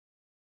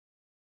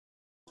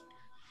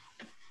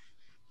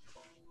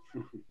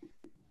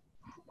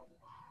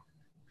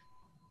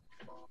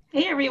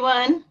Hey,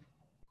 everyone.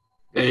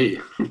 Hey,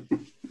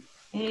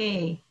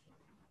 Hey.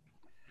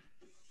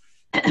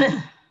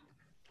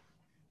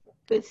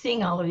 Good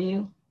seeing all of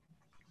you.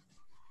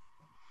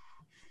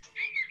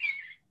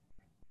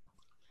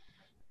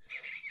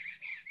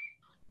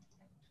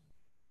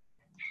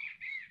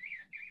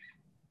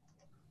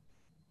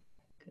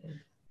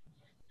 Good.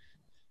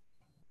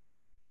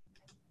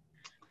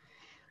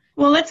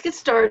 Well, let's get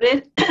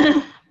started.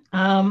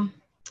 um,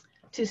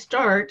 to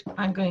start,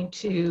 I'm going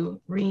to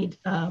read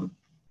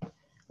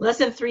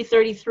lesson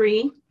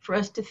 333 for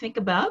us to think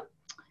about,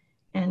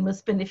 and we'll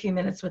spend a few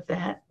minutes with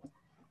that.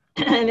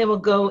 And then we'll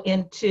go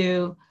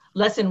into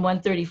lesson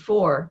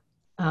 134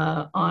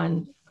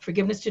 on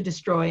forgiveness to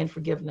destroy and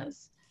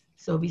forgiveness.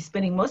 So we'll be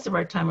spending most of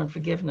our time on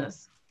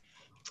forgiveness.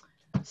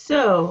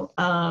 So,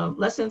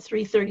 lesson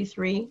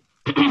 333.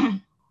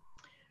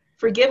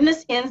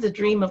 Forgiveness ends the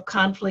dream of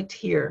conflict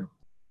here.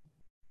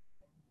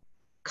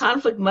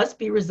 Conflict must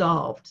be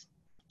resolved.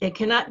 It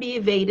cannot be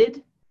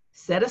evaded,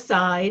 set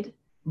aside,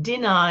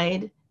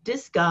 denied,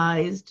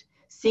 disguised,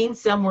 seen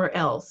somewhere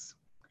else,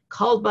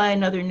 called by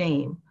another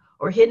name,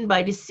 or hidden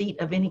by deceit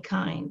of any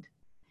kind.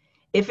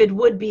 If it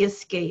would be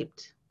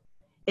escaped,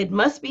 it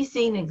must be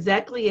seen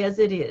exactly as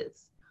it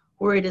is,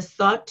 where it is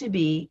thought to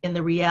be in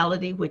the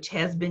reality which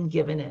has been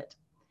given it,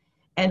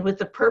 and with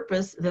the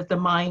purpose that the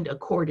mind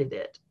accorded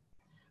it.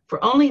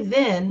 For only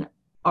then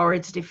are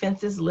its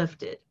defenses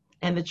lifted,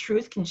 and the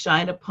truth can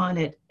shine upon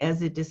it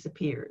as it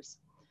disappears.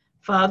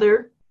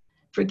 Father,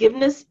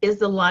 forgiveness is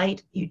the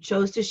light you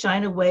chose to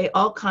shine away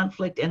all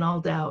conflict and all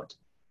doubt,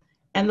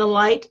 and the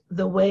light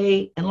the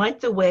way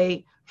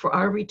for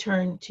our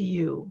return to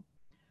you.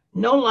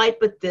 No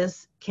light but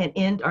this can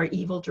end our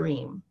evil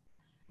dream.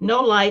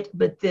 No light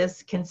but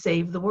this can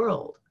save the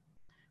world.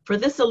 For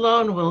this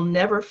alone will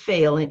never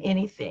fail in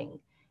anything,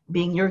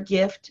 being your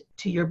gift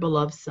to your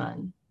beloved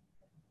Son.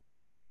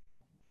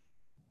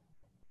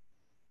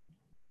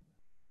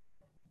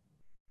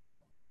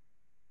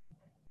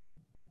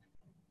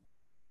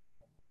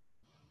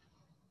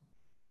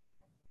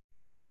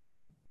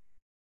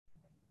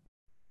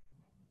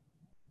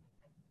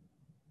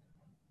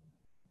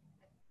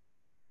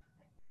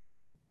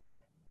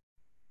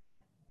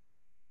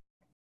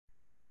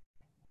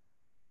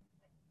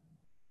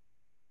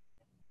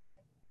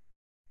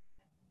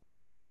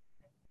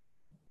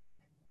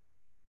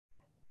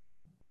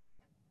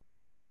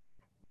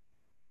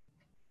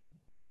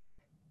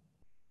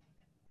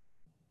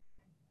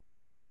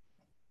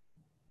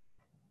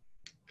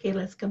 Okay,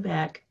 let's come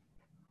back.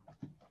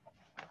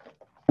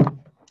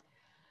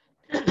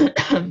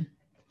 Well,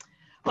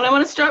 I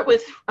want to start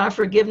with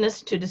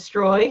forgiveness to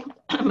destroy.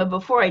 But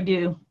before I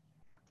do,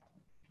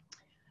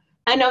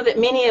 I know that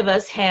many of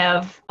us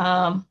have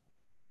a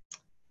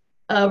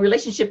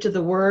relationship to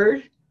the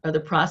word or the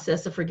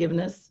process of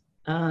forgiveness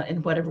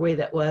in whatever way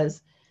that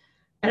was.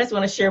 I just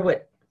want to share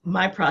what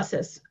my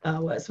process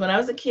was. When I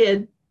was a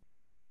kid,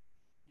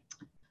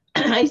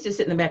 I used to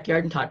sit in the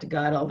backyard and talk to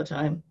God all the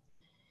time.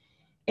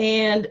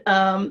 And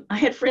I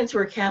had friends who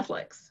were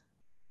Catholics.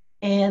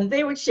 And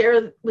they would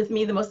share with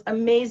me the most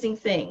amazing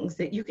things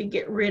that you could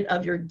get rid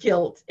of your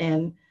guilt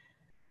and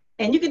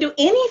you could do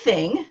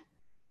anything.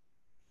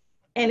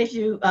 And if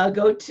you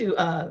go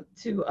to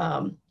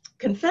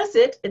confess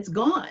it, it's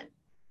gone.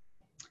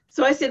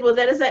 So I said, well,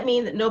 does that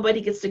mean that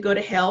nobody gets to go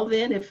to hell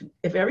then? If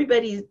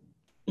everybody,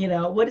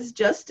 what is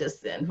justice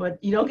then?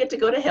 What, you don't get to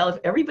go to hell. If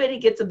everybody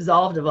gets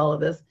absolved of all of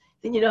this,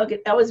 then you don't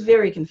get. I was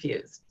very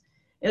confused.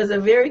 It was a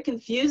very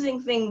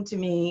confusing thing to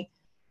me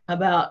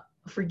about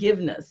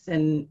forgiveness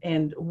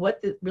and what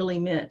it really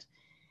meant.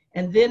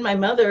 And then my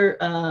mother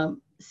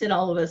sent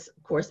all of us,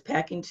 of course,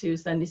 packing to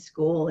Sunday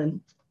school, and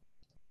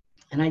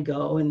I'd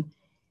go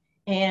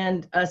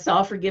and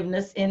saw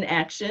forgiveness in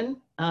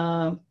action,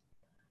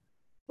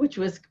 which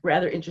was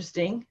rather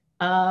interesting.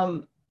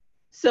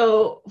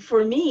 So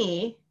for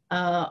me,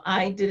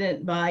 I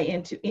didn't buy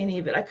into any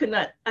of it. I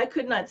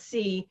could not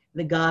see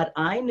the God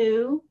I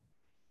knew.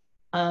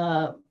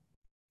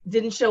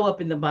 Didn't show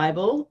up in the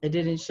Bible. It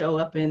didn't show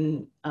up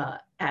in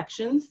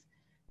actions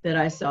that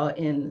I saw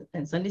in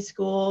Sunday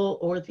school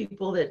or the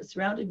people that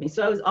surrounded me.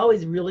 So I was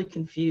always really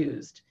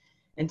confused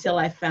until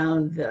I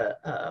found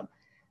the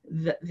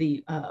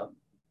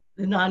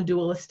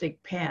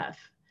non-dualistic path.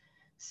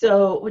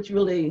 So, which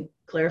really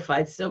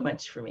clarified so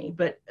much for me.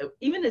 But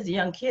even as a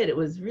young kid, it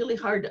was really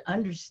hard to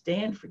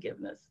understand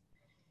forgiveness.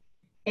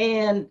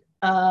 And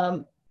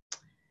now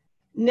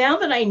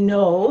that I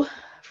know,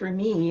 for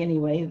me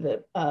anyway,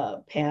 the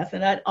path,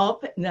 and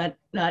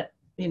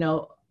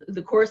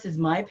the course is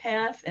my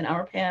path and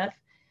our path,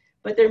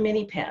 but there are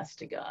many paths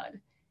to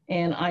God.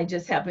 And I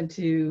just happened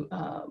to,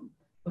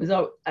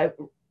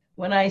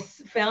 when I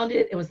found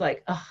it, it was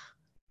like, a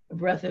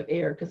breath of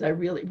air, because I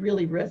really,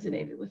 really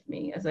resonated with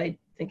me, as I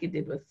think it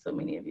did with so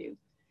many of you.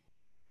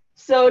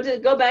 So to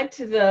go back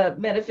to the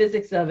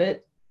metaphysics of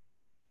it,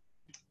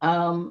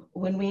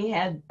 when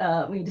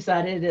we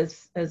decided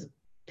as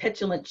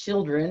petulant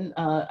children,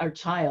 our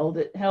child,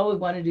 that how we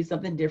want to do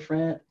something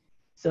different.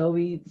 So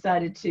we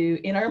decided to,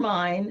 in our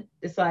mind,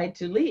 decide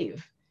to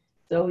leave.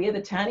 So we had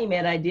the tiny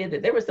mad idea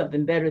that there was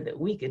something better that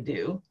we could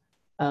do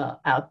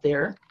out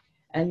there.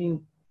 And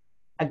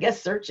I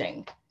guess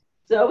searching.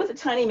 So with the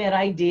tiny mad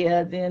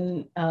idea,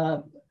 then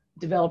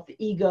developed the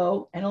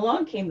ego, and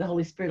along came the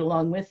Holy Spirit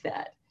along with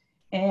that.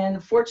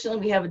 And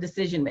fortunately, we have a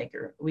decision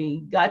maker.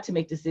 We got to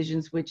make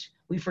decisions which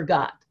we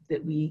forgot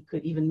that we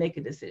could even make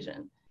a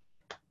decision.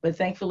 But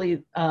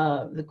thankfully,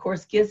 the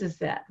Course gives us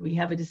that. We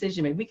have a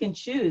decision maker. We can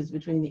choose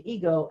between the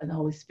ego and the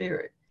Holy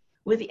Spirit.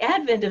 With the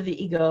advent of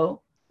the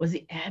ego was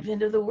the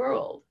advent of the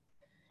world,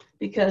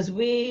 because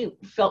we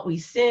felt we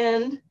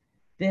sinned,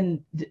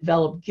 then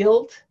developed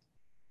guilt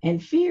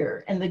and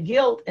fear. And the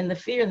guilt and the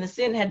fear and the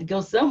sin had to go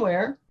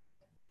somewhere.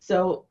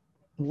 So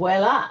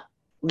voila,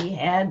 we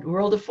had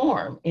world of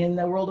form. In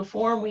the world of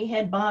form, we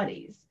had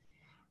bodies.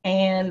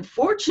 And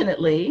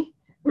fortunately,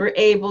 we're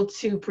able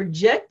to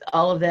project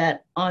all of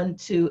that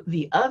onto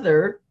the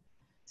other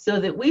so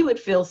that we would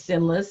feel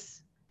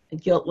sinless,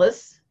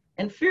 guiltless,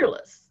 and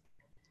fearless.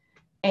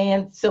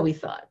 And so we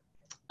thought.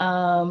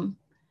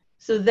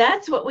 So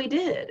that's what we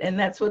did. And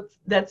that's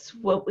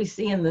what we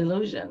see in the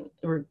illusion.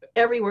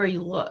 Everywhere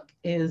you look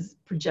is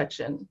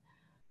projection.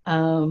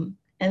 And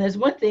there's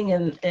one thing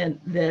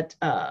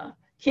that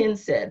Kin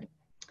said: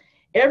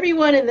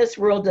 everyone in this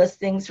world does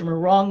things from a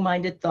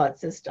wrong-minded thought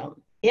system.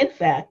 In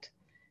fact,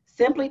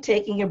 simply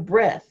taking a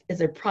breath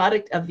is a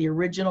product of the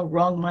original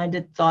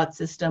wrong-minded thought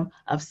system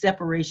of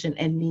separation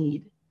and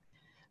need.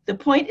 The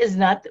point is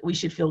not that we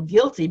should feel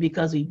guilty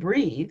because we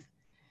breathe,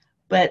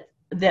 but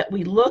that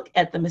we look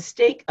at the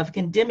mistake of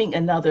condemning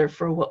another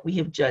for what we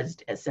have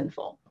judged as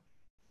sinful.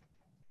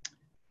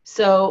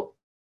 So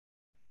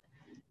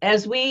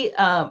as we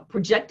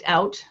project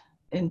out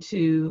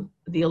into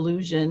the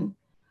illusion,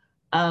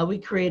 we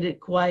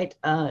created quite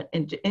an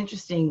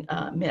interesting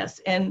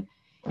mess. And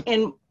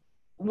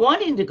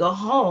wanting to go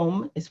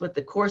home is what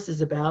the Course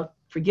is about.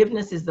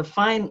 Forgiveness is the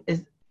final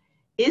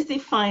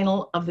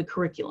of the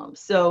curriculum.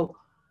 So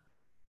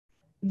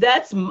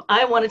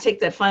I want to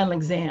take that final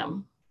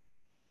exam.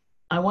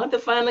 I want the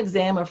final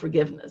exam of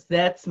forgiveness.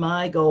 That's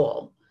my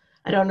goal.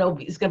 I don't know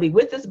if it's going to be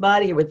with this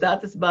body or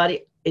without this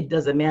body. It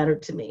doesn't matter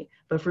to me.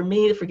 But for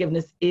me,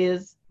 forgiveness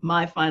is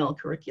my final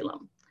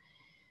curriculum.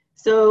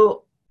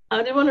 So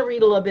I do want to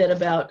read a little bit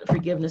about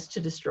forgiveness to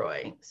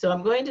destroy. So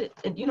I'm going to,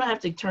 you don't have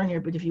to turn here,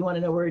 but if you want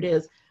to know where it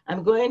is,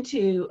 I'm going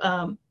to,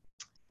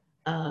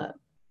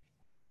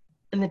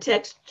 in the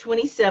text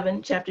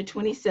 27, chapter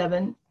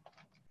 27,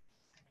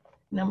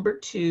 number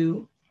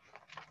 2,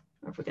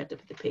 I forgot to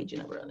put the page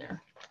number on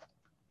there,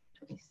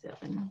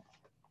 27.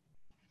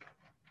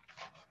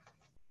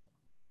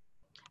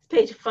 It's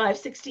page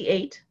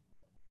 568,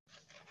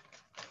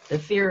 the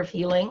fear of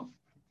healing.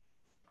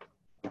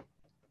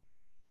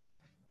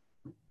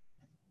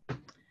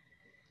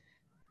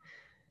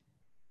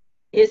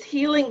 Is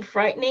healing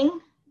frightening?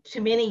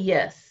 To many,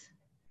 yes.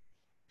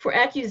 For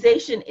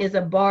accusation is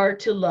a bar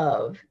to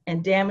love,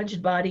 and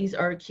damaged bodies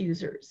are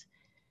accusers.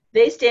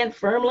 They stand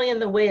firmly in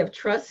the way of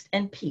trust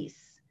and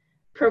peace,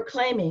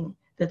 proclaiming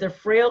that the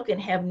frail can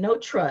have no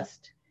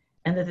trust,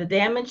 and that the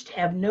damaged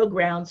have no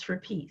grounds for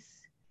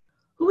peace.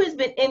 Who has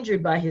been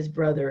injured by his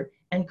brother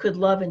and could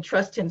love and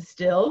trust him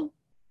still?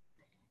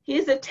 He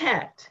is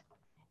attacked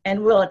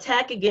and will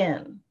attack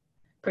again.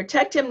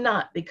 Protect him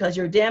not, because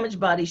your damaged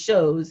body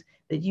shows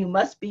that you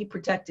must be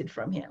protected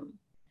from him.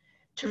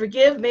 To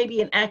forgive may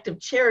be an act of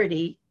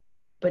charity,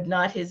 but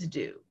not his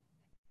due.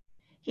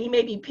 He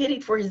may be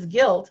pitied for his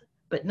guilt,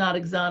 but not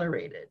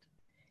exonerated.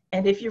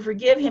 And if you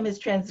forgive him his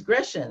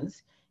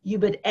transgressions, you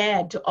but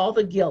add to all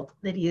the guilt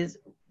that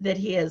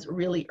he has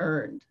really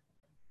earned.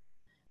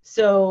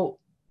 So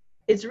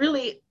it's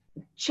really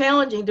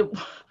challenging to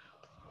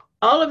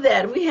all of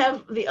that. We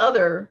have the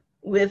other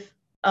with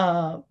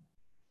a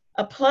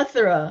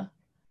plethora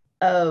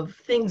of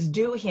things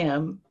due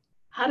him.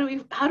 How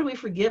do we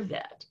forgive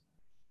that?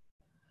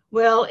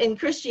 Well, in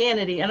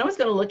Christianity, and I was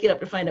going to look it up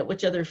to find out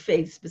which other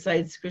faiths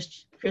besides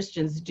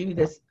Christians do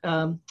this,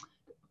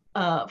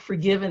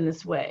 forgive in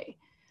this way.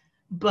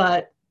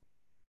 But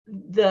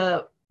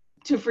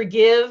to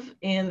forgive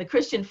in the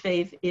Christian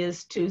faith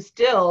is to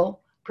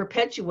still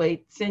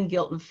perpetuate sin,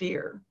 guilt, and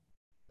fear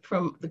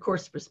from the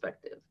Course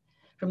perspective.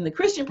 From the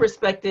Christian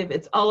perspective,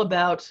 it's all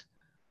about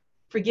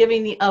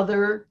forgiving the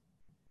other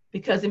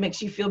because it makes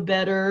you feel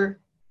better.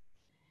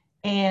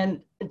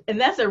 And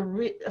that's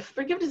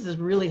forgiveness is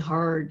really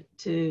hard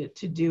to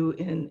do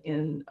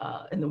in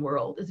the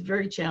world. It's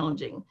very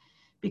challenging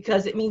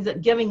because it means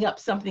that giving up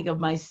something of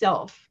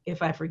myself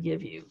if I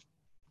forgive you.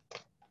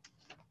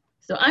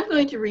 So I'm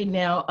going to read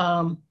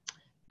now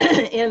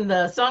in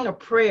the Song of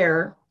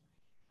Prayer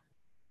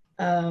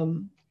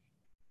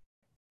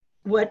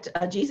what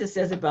Jesus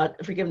says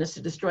about forgiveness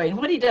to destroy. And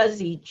what he does,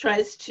 he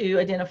tries to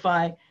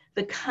identify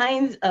the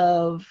kinds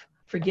of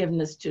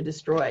forgiveness to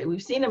destroy.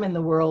 We've seen them in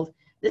the world.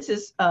 This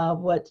is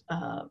what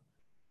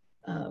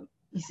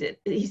he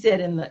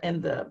said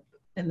in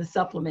the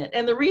supplement.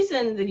 And the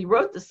reason that he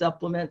wrote the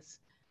supplements,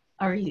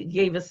 or he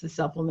gave us the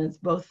supplements,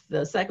 both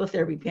the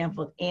psychotherapy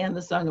pamphlet and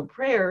the Song of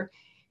Prayer,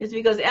 is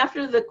because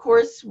after the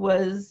course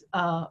was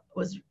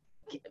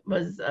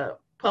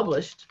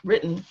published,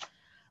 written,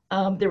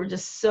 there was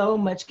just so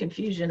much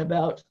confusion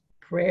about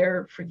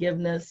prayer,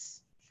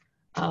 forgiveness,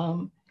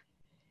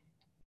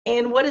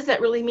 and what does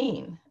that really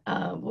mean?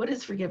 What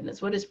is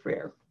forgiveness? What is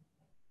prayer?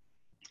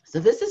 So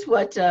this is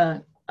what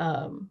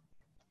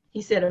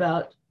he said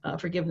about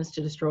forgiveness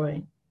to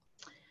destroy.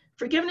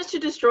 Forgiveness to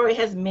destroy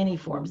has many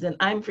forms, and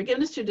I'm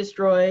forgiveness to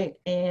destroy,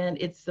 and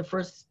it's the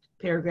first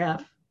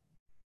paragraph.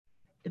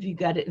 If you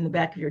got it in the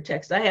back of your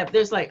text, I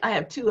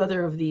have two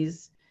other of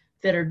these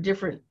that are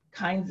different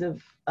kinds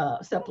of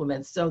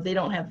supplements, so they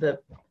don't have the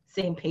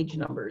same page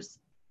numbers.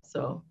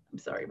 So I'm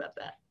sorry about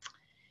that.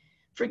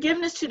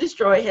 Forgiveness to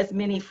destroy has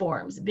many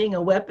forms, being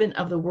a weapon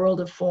of the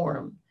world of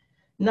form.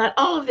 Not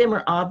all of them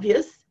are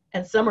obvious,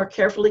 and some are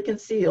carefully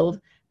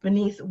concealed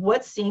beneath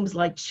what seems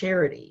like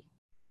charity.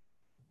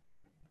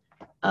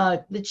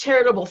 The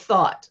charitable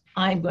thought,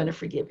 I'm going to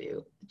forgive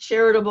you.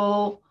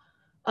 Charitable,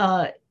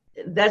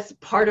 that's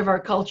part of our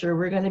culture.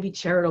 We're going to be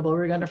charitable.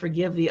 We're going to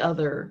forgive the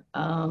other.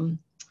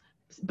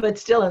 But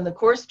still, in the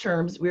Course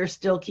terms, we're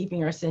still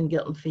keeping our sin,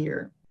 guilt, and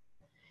fear.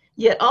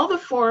 Yet all the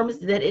forms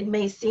that it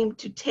may seem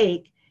to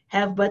take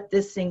have but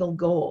this single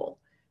goal.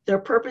 Their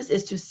purpose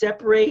is to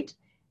separate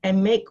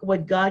and make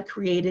what God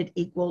created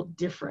equal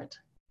different.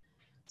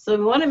 So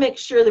we want to make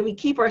sure that we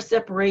keep our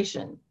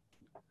separation.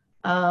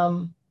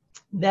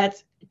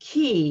 That's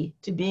key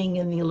to being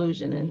in the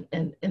illusion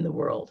and in the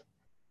world.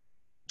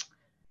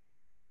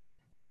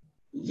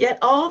 Yet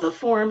all the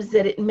forms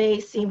that it may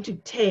seem to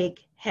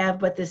take have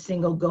but this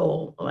single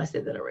goal. Oh, I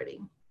said that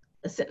already.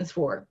 Sentence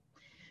 4.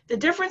 The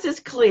difference is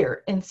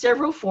clear in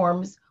several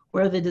forms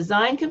where the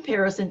design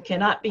comparison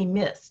cannot be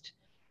missed,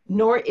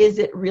 nor is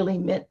it really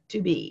meant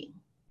to be.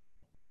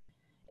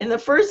 In the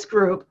first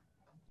group,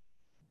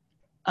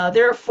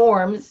 there are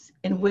forms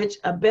in which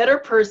a better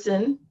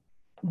person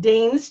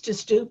deigns to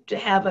stoop to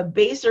have a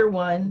baser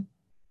one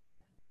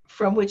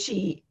from which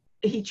he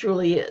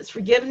truly is.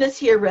 Forgiveness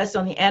here rests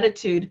on the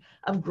attitude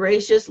of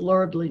gracious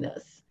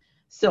lordliness.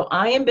 So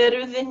I am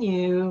better than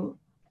you.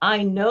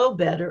 I know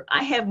better.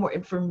 I have more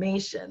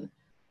information.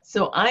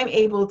 So I'm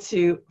able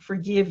to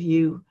forgive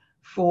you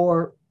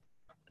for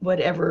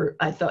whatever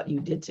I thought you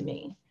did to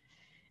me.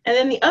 And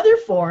then the other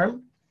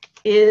form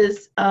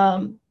is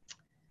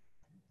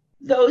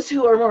those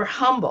who are more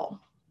humble.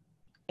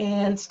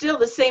 And still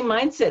the same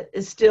mindset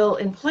is still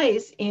in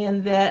place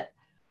in that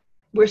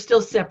we're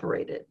still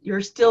separated.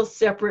 You're still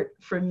separate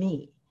from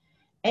me.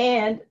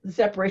 And the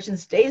separation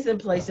stays in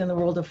place in the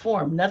world of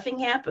form. Nothing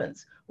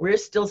happens. We're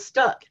still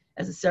stuck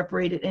as a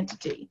separated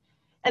entity.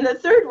 And the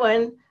third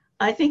one,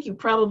 I think you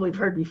probably have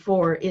heard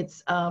before.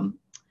 It's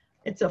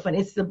so funny.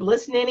 It's the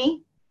bliss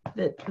ninny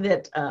that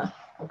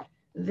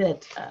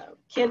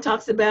Ken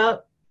talks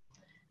about.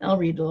 I'll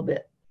read a little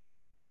bit.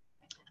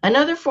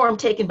 Another form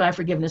taken by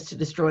forgiveness to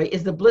destroy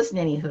is the bliss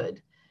ninnyhood,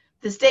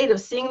 the state of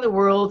seeing the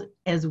world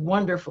as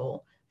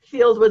wonderful,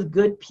 filled with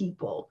good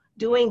people,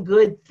 doing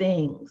good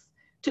things.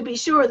 To be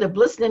sure, the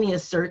bliss ninny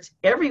asserts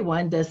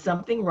everyone does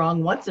something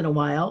wrong once in a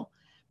while,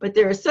 but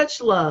there is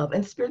such love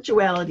and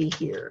spirituality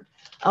here,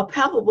 a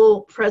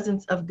palpable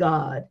presence of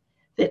God,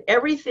 that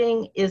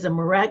everything is a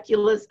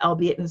miraculous,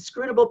 albeit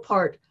inscrutable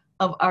part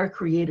of our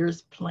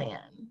Creator's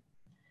plan.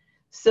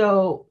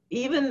 So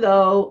even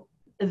though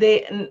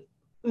they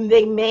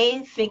may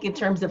think in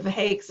terms of,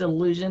 hey, it's an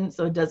illusion,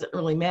 so it doesn't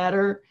really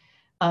matter.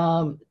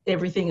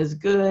 Everything is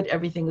good,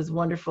 everything is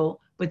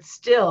wonderful, but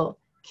still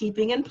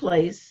keeping in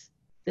place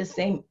the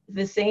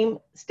same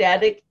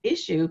static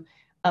issue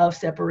of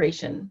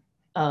separation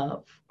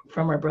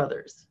from our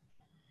brothers.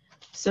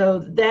 So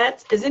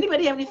does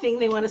anybody have anything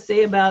they want to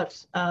say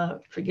about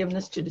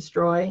forgiveness to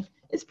destroy?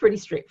 It's pretty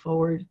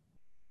straightforward.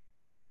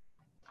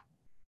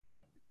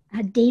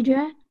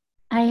 Niedra,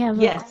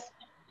 Yes.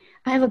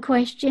 I have a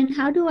question.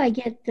 How do I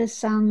get the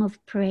Song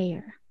of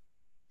Prayer?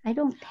 I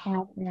don't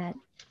have that.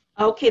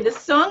 Okay, the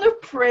Song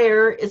of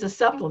Prayer is a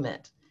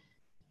supplement.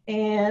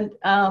 And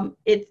can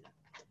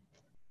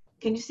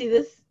you see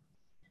this?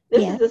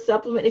 This is a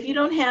supplement. If you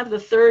don't have the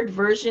third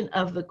version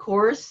of the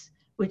course,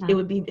 which it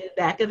would be the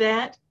back of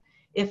that.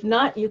 If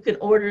not, you can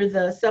order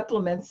the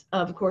supplements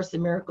of A Course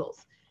in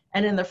Miracles.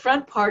 And in the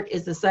front part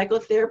is the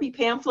psychotherapy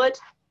pamphlet,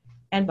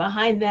 and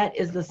behind that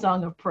is the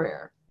Song of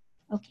Prayer.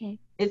 Okay.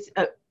 It's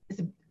a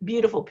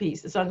beautiful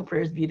piece. The Song of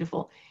Prayer is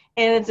beautiful.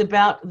 And it's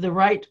about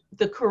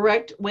the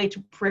correct way to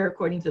prayer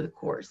according to the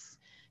Course.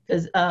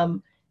 Because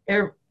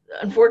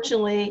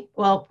unfortunately,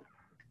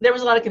 there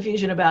was a lot of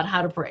confusion about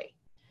how to pray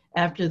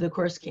after the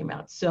Course came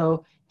out.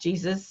 So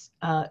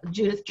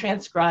Judith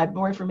transcribed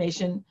more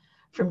information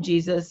from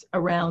Jesus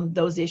around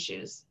those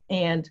issues.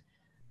 And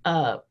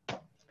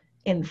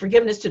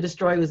forgiveness to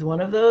destroy was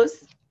one of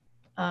those.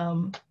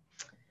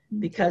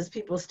 Because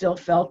people still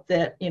felt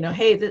that,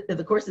 hey,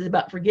 the Course is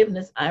about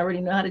forgiveness. I already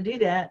know how to do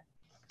that.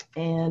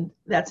 And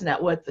that's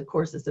not what the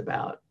Course is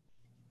about.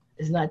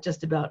 It's not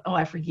just about, oh,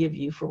 I forgive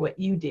you for what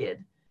you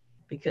did.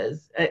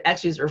 Because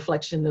actually it's a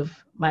reflection of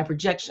my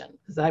projection.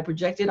 Because I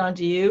projected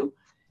onto you.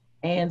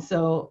 And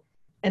so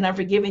and I've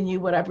forgiven you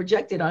what I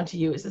projected onto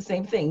you. It's the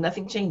same thing.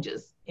 Nothing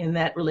changes in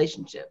that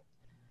relationship.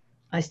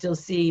 I still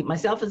see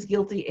myself as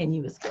guilty and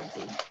you as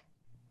guilty.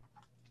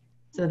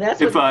 So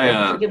that's If what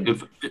I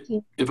forgiveness.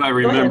 if I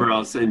remember,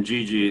 I'll send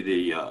Gigi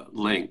the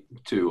link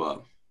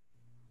to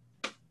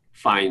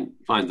find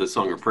the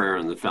Song of Prayer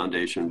on the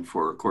Foundation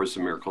for Course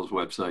in Miracles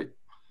website.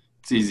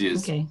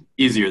 It's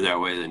easier that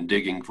way than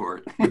digging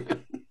for it.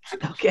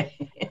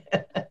 Okay.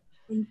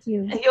 Thank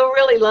you. And you'll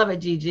really love it,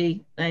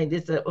 Gigi.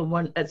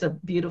 It's a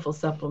beautiful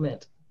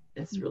supplement.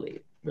 It's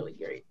really, really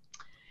great.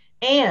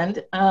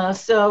 And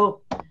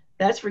so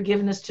that's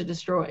forgiveness to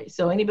destroy.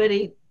 So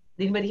anybody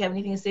have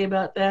anything to say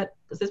about that?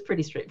 Because it's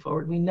pretty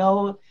straightforward. We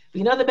know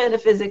the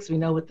metaphysics. We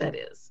know what that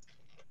is.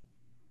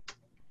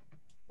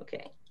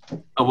 Okay.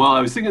 Well,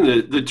 I was thinking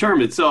the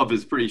term itself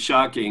is pretty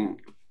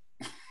shocking.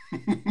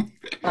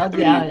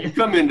 You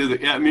come into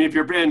if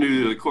you're brand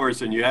new to the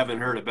course and you haven't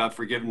heard about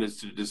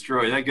forgiveness to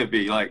destroy, that could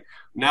be like,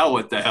 now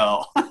what the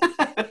hell?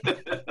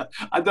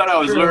 I thought I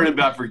was learning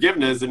about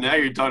forgiveness, and now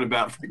you're talking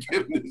about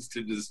forgiveness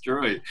to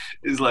destroy.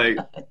 It's like,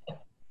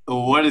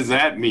 what does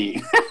that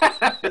mean?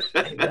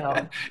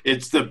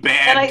 It's the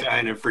bad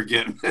kind of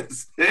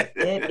forgiveness.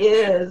 It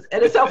is.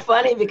 And it's so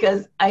funny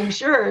because I'm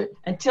sure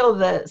until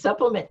the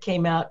supplement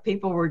came out,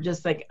 people were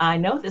just like, I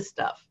know this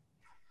stuff.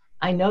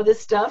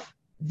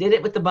 Did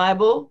it with the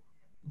Bible,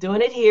 doing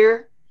it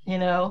here,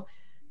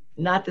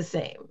 not the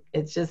same.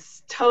 It's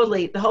just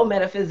totally, the whole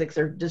metaphysics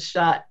are just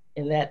shot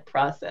in that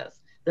process.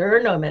 There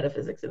are no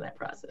metaphysics in that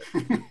process.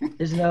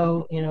 There's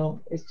no,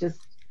 it's just.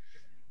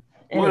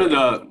 Anyway.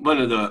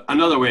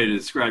 Another way to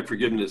describe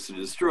forgiveness to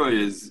destroy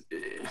is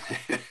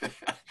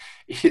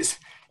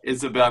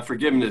it's about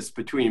forgiveness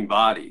between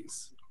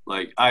bodies.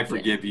 Like, I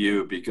forgive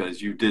you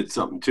because you did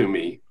something to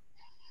me.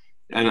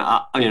 And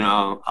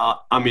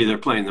I'm either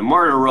playing the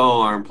martyr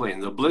role or I'm playing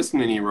the bliss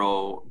mini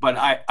role, but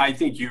I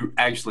think you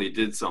actually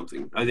did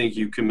something. I think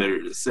you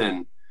committed a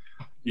sin.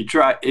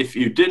 If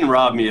you didn't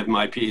rob me of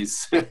my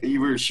peace,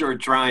 you were sure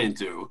trying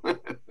to,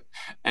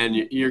 and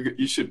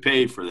you should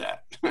pay for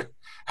that.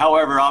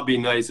 However, I'll be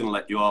nice and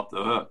let you off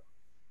the hook.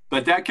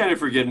 But that kind of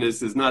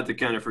forgiveness is not the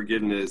kind of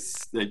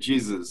forgiveness that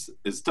Jesus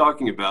is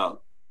talking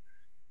about.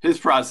 His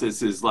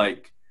process is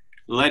like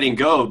letting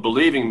go of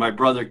believing my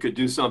brother could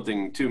do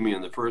something to me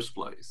in the first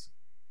place.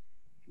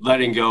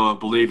 Letting go of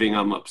believing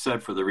I'm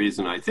upset for the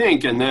reason I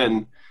think. And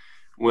then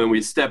when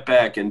we step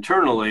back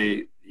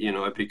internally,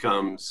 it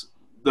becomes,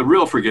 the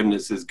real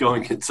forgiveness is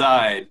going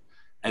inside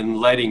and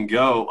letting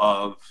go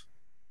of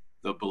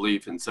the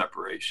belief in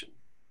separation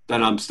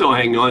that I'm still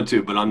hanging on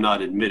to, but I'm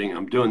not admitting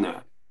I'm doing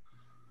that.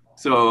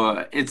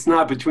 So it's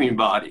not between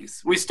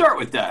bodies. We start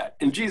with that.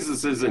 And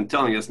Jesus isn't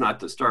telling us not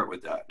to start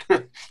with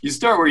that. You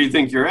start where you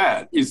think you're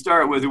at. You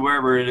start with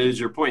whoever it is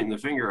you're pointing the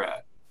finger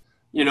at.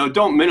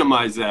 Don't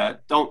minimize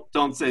that.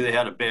 Don't say they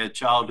had a bad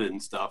childhood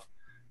and stuff.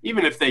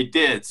 Even if they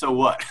did, so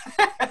what?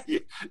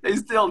 They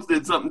still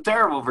did something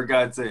terrible, for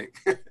God's sake.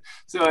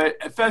 So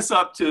I fess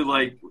up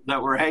to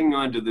that we're hanging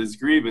on to this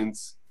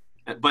grievance.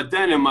 But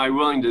then am I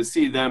willing to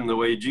see them the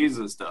way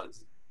Jesus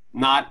does?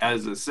 Not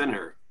as a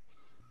sinner.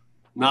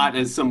 Not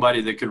as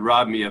somebody that could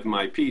rob me of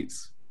my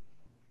peace.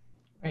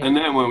 Right. And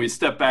then when we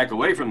step back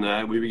away from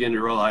that, we begin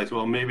to realize,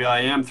 well, maybe I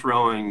am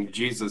throwing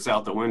Jesus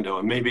out the window,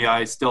 and maybe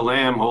I still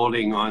am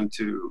holding on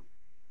to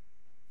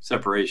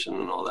separation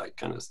and all that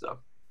kind of stuff.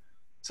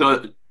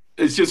 So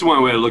it's just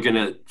one way of looking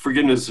at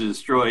forgiveness to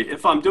destroy.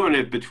 If I'm doing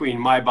it between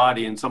my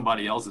body and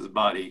somebody else's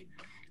body,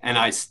 and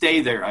I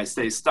stay there, I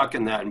stay stuck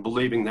in that and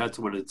believing that's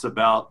what it's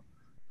about,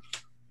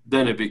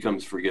 then it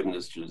becomes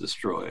forgiveness to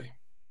destroy.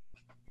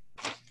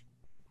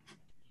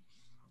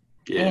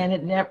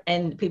 Yeah.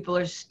 And people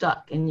are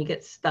stuck, and you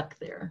get stuck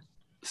there.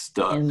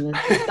 Stuck. And the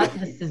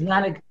stuckness is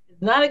not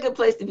a good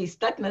place to be.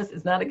 Stuckness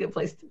is not a good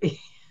place to be.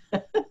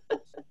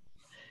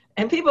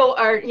 And people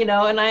are,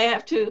 and I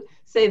have to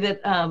say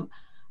that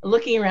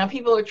looking around,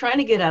 people are trying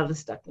to get out of the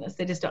stuckness.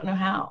 They just don't know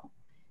how.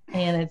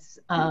 And it's,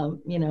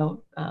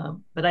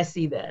 but I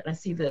see that. I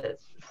see the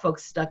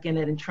folks stuck in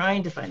it and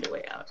trying to find a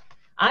way out.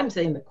 I'm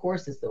saying the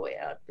course is the way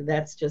out, but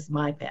that's just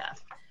my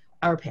path,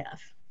 our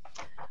path.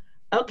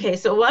 Okay,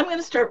 so I'm going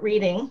to start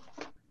reading.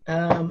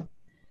 Let's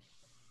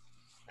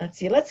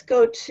see, let's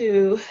go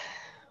to,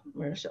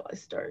 where shall I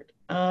start?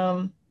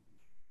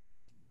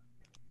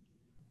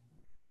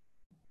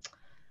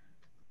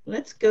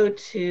 Let's go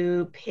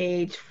to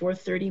page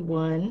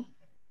 431.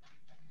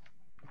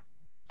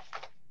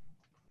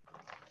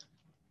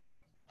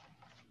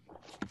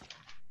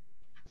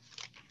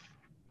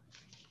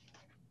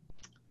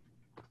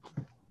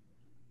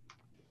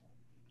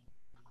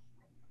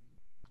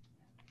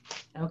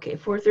 Okay,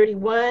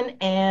 431,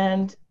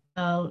 and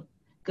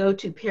go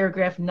to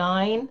paragraph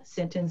 9,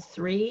 sentence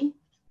 3.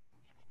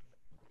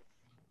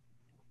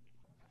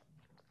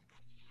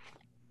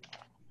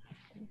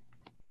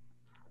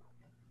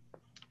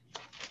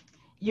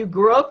 You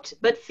groped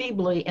but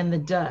feebly in the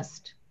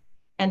dust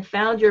and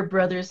found your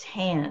brother's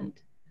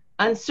hand,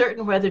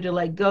 uncertain whether to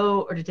let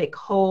go or to take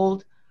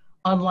hold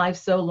on life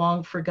so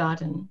long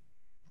forgotten.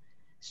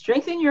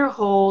 Strengthen your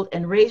hold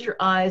and raise your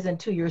eyes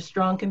unto your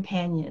strong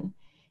companion,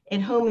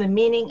 in whom the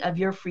meaning of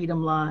your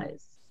freedom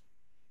lies.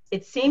 He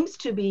seemed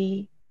to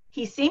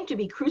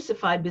be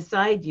crucified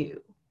beside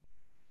you,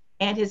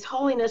 and his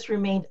holiness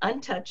remained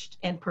untouched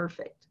and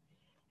perfect.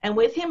 And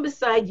with him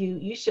beside you,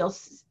 you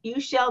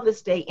shall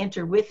this day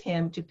enter with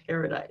him to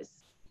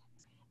paradise,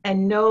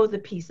 and know the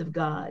peace of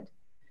God.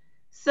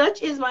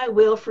 Such is my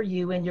will for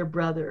you and your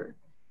brother,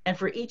 and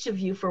for each of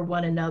you for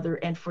one another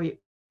and for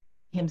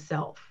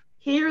himself.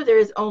 Here there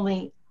is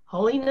only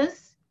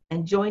holiness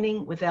and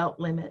joining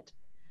without limit.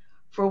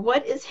 For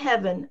what is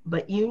heaven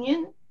but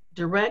union,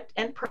 direct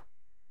and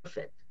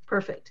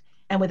perfect,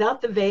 and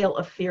without the veil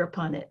of fear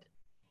upon it?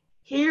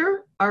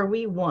 Here are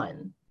we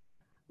one,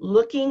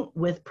 looking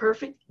with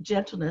perfect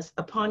gentleness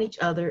upon each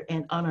other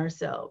and on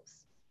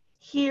ourselves.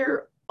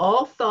 Here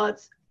all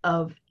thoughts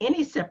of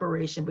any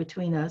separation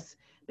between us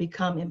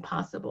become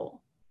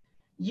impossible.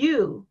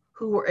 You,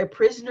 who were a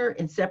prisoner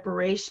in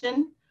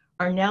separation,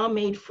 are now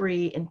made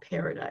free in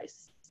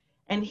paradise.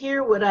 And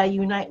here would I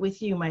unite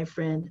with you, my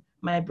friend,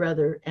 my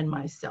brother, and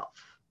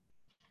myself.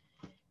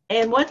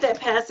 And what that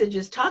passage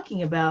is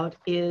talking about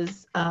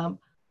is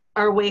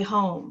our way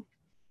home.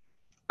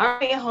 Our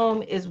way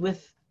home is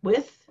with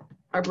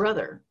our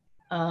brother.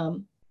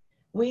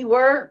 We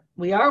are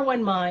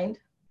one mind,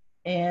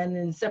 and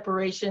in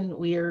separation,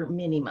 we are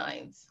many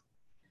minds.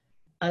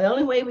 The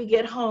only way we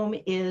get home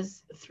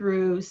is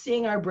through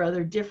seeing our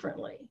brother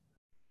differently.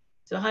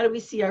 So how do we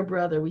see our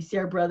brother? We see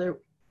our brother,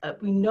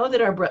 we know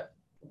that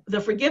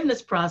the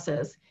forgiveness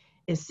process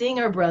is seeing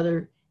our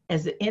brother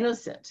as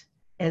innocent,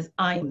 as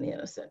I am the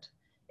innocent.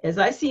 As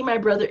I see my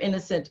brother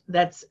innocent,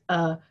 that's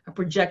a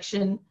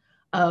projection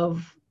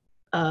of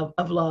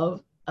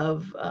love,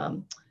 of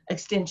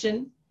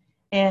extension.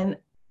 And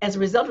as a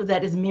result of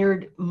that is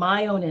mirrored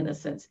my own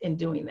innocence in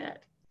doing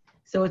that.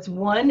 So it's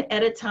one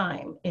at a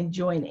time in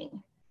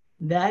joining.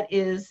 That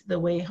is the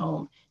way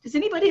home. Does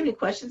anybody have any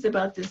questions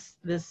about this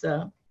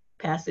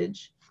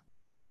passage?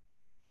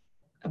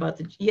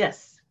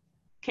 Yes,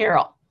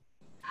 Carol.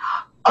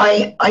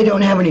 I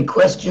don't have any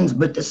questions,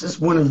 but this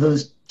is one of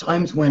those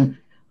times when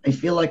I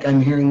feel like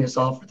I'm hearing this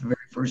all for the very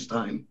first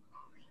time.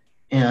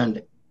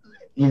 And,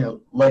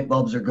 light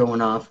bulbs are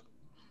going off.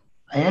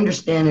 I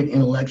understand it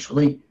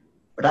intellectually,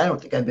 but I don't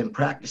think I've been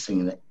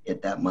practicing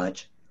it that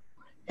much.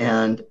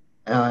 And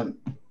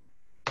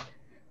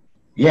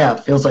yeah,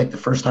 it feels like the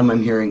first time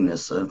I'm hearing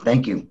this. So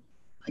thank you.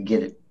 I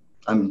get it.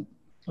 I'm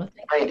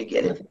trying to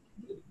get it.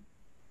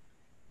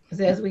 Because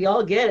as we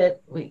all get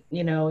it,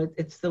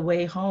 it's the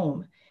way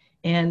home.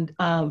 And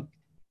I'm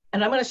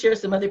going to share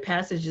some other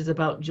passages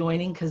about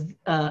joining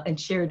and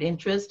shared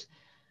interest.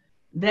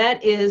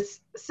 That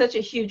is such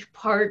a huge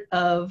part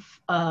of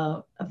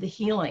the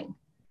healing.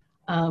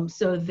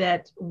 So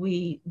that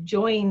we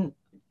join,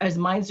 as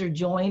minds are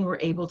joined, we're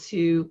able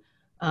to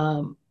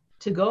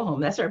go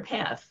home. That's our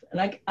path.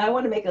 And I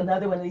want to make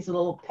another one of these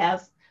little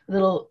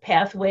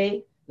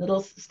pathway,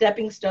 little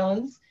stepping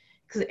stones,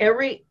 because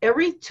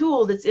every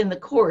tool that's in the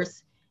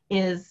course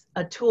is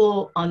a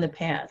tool on the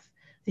path.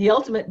 The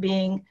ultimate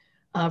being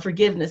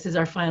forgiveness is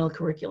our final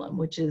curriculum,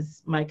 which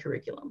is my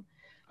curriculum.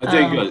 I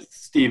think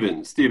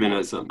Stephen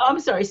has something. Oh, I'm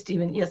sorry,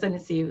 Stephen. Yes, I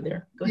didn't see you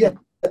there. Go ahead.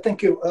 Yeah,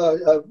 thank you.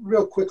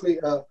 Real quickly,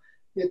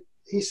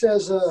 he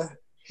says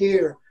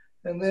here,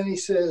 and then he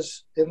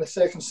says in the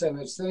second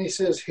sentence, then he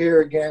says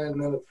here again,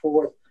 and then the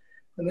fourth,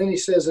 and then he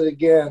says it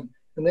again,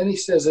 and then he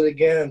says it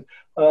again.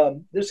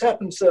 This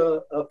happens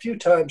a few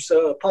times,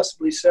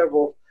 possibly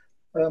several.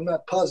 I'm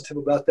not positive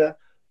about that,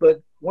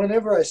 but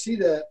whenever I see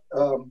that,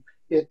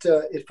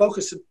 it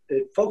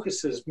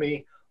focuses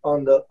me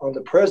on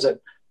the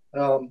present.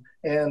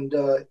 And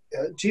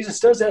Jesus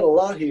does that a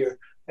lot here,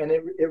 and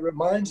it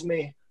reminds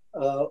me,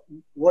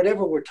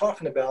 whatever we're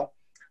talking about,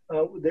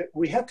 that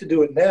we have to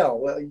do it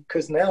now,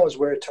 because now is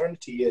where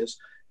eternity is.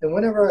 And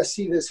whenever I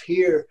see this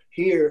here,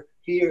 he's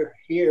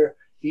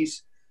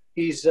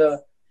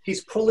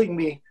pulling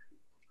me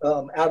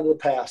out of the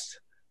past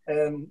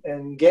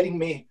and getting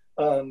me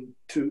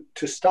to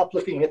stop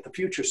looking at the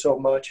future so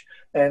much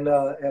and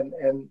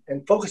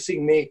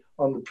focusing me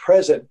on the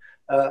present.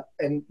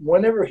 And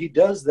whenever he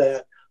does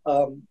that,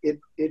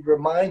 it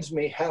reminds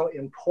me how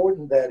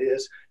important that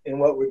is in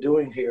what we're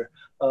doing here.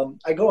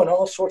 I go in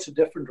all sorts of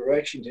different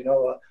directions,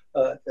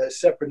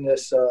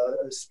 separateness,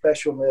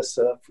 specialness,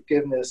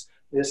 forgiveness,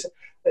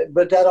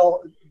 but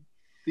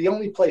the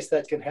only place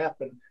that can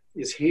happen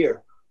is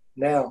here,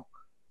 now,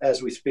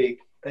 as we speak.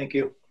 Thank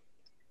you.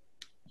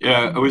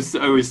 Yeah, I was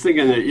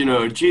thinking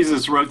that,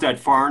 Jesus wrote that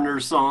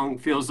Foreigner song,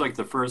 Feels Like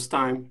the First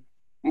Time.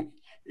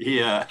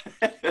 Yeah,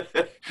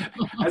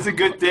 that's a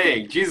good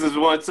thing. Jesus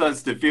wants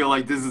us to feel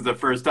like this is the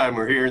first time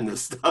we're hearing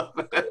this stuff,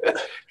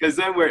 because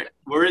then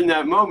we're in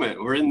that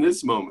moment. We're in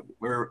this moment.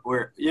 We're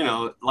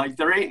like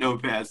there ain't no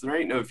past, there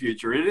ain't no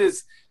future.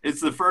 It's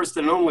the first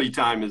and only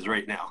time is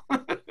right now.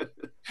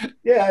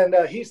 Yeah, and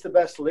he's the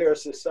best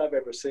lyricist I've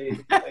ever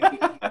seen.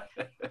 Thank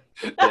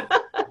you.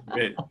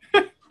 Great.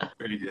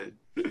 Very good.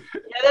 Yeah,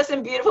 there's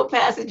some beautiful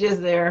passages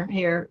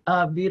here,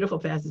 beautiful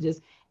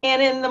passages.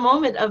 And in the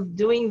moment of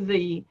doing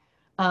the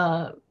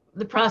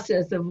the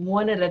process of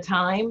one at a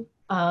time,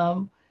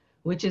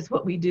 which is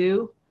what we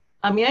do.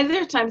 I mean,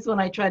 there are times when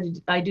I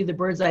do the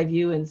bird's eye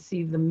view and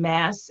see the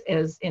mass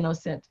as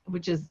innocent,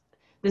 which is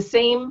the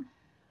same.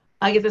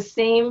 I get the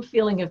same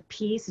feeling of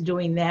peace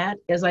doing that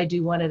as I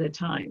do one at a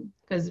time,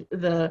 because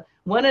the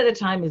one at a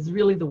time is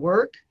really the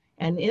work.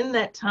 And in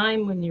that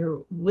time when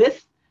you're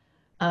with,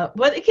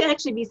 well, it can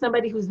actually be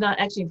somebody who's not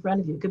actually in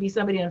front of you. It could be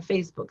somebody on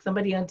Facebook,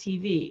 somebody on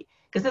TV,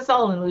 because that's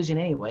all an illusion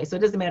anyway. So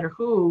it doesn't matter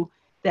who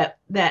that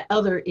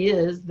other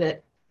is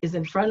that is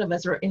in front of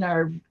us or in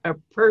our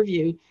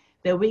purview,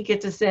 that we get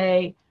to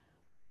say,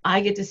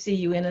 I get to see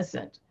you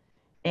innocent.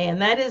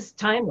 And that is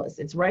timeless.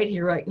 It's right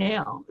here, right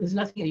now. There's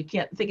nothing, you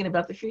can't thinking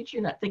about the future.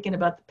 You're not thinking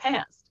about the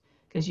past,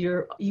 because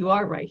you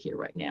are right here,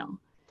 right now.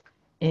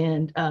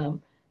 And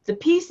the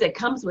peace that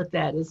comes with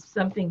that is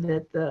something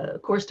that the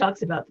Course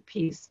talks about, the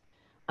peace.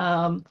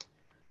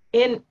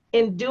 In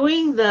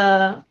doing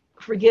the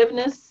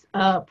forgiveness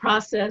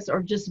process,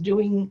 or just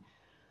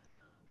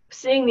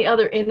seeing the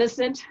other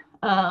innocent,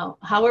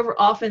 however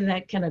often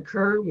that can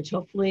occur, which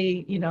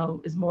hopefully,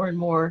 is more and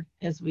more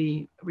as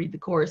we read the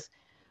Course,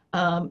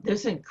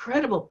 there's an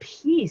incredible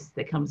peace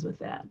that comes with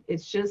that.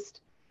 It's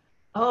just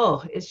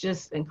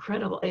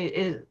incredible.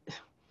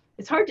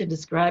 It's hard to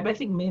describe. I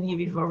think many of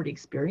you have already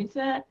experienced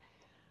that,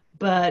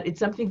 but it's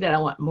something that I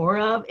want more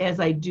of as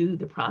I do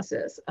the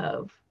process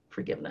of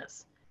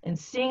forgiveness and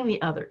seeing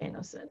the other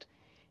innocent.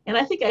 And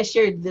I think I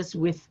shared this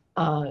with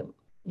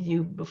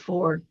you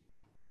before.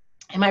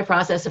 In my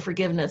process of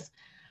forgiveness,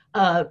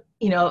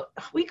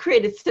 we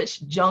created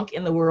such junk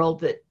in the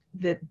world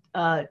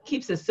that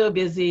keeps us so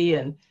busy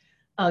and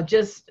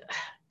just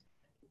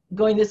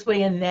going this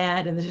way and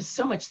that, and there's just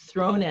so much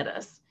thrown at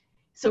us.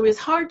 So it's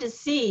hard to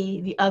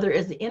see the other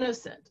as the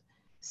innocent.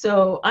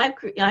 So I've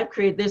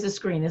created, there's a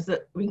screen,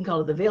 we can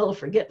call it the veil of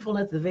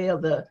forgetfulness, the veil,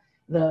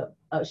 the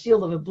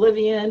shield of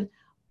oblivion,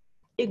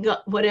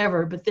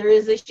 whatever, but there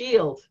is a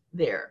shield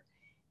there.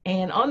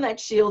 And on that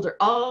shield are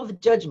all the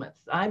judgments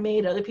I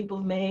made, other people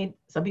have made.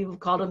 Some people have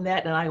called them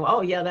that, and I go,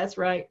 oh yeah, that's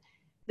right.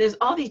 There's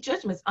all these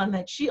judgments on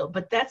that shield,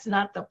 but that's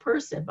not the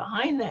person.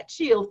 Behind that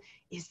shield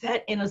is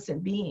that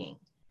innocent being.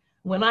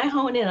 When I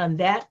hone in on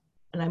that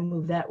and I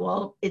move that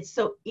wall, it's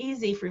so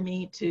easy for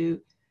me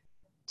to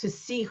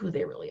see who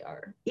they really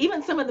are.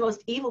 Even some of the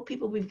most evil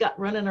people we've got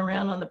running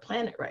around on the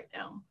planet right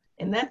now.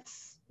 And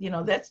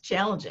that's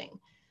challenging.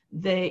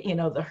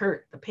 The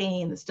hurt, the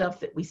pain, the stuff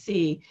that we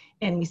see,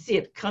 and we see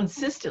it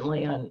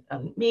consistently on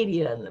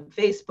media and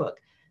Facebook.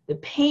 The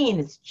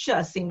pain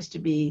just seems to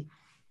be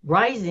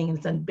rising, and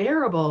it's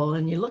unbearable.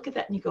 And you look at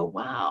that and you go,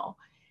 wow.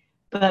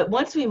 But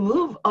once we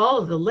move all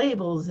of the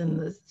labels and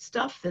the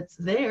stuff that's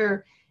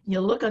there, you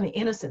look on the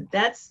innocent,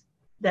 that's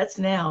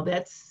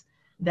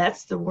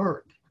the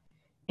work.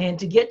 And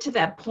to get to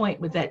that point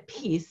with that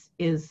peace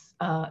is,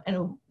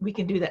 and we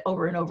can do that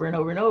over and over and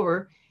over and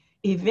over.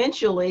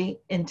 Eventually,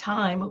 in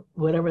time,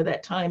 whatever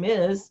that time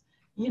is,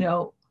 we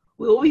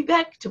will be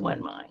back to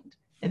one mind.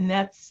 And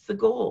that's the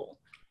goal,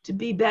 to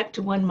be back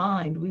to one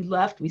mind.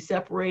 We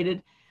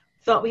separated,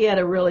 thought we had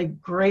a really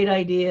great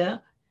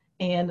idea,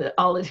 and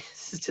all it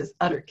is just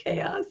utter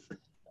chaos.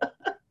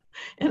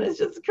 And it's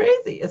just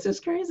crazy. It's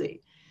just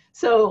crazy.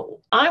 So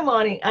I'm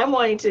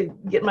wanting to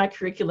get my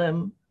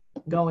curriculum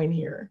going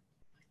here.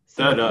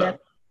 So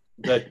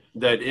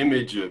that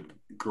image of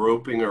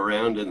groping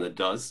around in the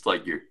dust,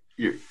 like you're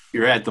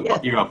at the, yes.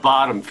 You're a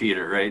bottom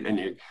feeder, right?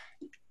 And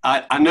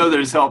I know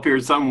there's help here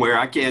somewhere.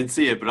 I can't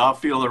see it, but I'll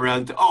feel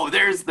around. Oh,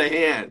 there's the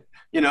hand.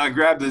 I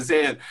grab this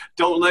hand.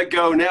 Don't let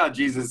go now,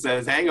 Jesus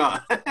says. Hang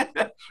on.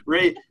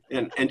 Right,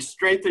 and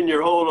strengthen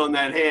your hold on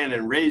that hand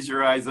and raise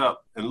your eyes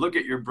up and look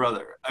at your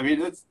brother. I mean,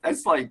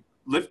 that's like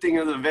lifting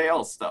of the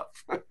veil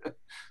stuff.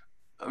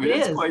 I mean,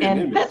 it's quite an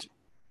image.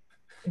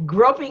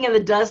 Groping in the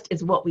dust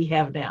is what we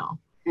have now.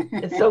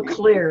 It's so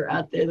clear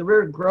out there that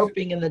we're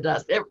groping in the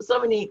dust. So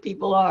many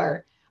people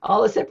are.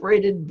 All the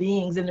separated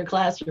beings in their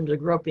classrooms are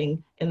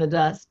groping in the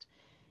dust.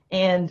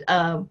 And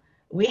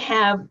we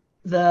have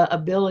the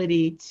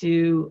ability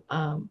to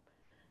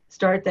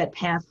start that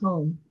path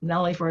home, not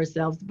only for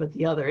ourselves, but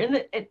the other.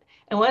 And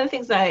one of the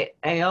things I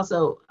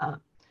also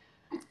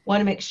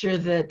want to make sure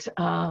that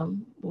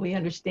we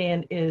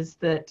understand is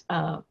that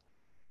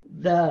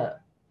the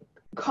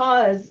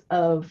cause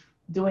of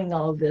doing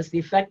all of this, the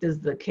effect is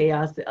the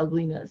chaos, the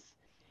ugliness.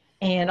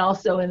 And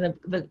also in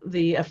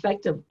the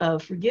effect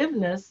of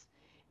forgiveness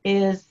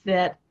is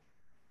that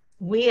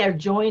we are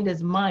joined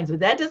as minds. But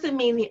that doesn't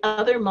mean the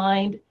other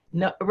mind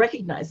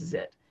recognizes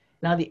it.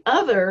 Now the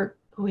other,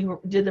 who we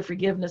did the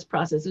forgiveness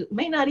process,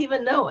 may not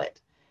even know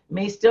it.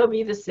 May still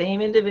be the same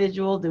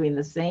individual doing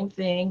the same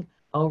thing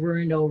over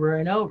and over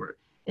and over.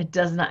 It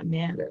does not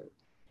matter.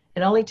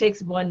 It only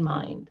takes one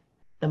mind,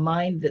 the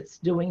mind that's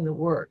doing the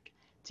work,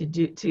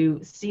 to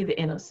see the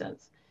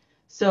innocence.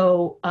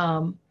 So,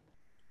 and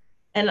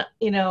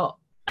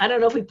I don't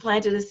know if we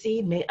planted a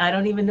seed. I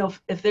don't even know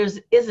if there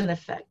is an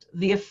effect.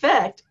 The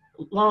effect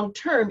long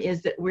term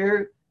is that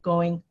we're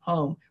going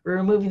home. We're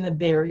removing the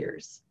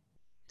barriers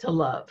to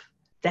love.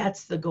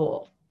 That's the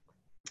goal.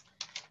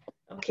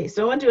 Okay,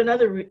 so I want to do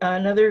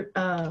another.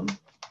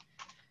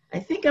 I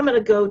think I'm going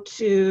to go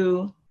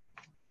to.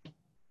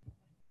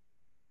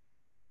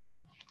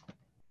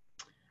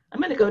 I'm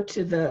going to go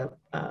to the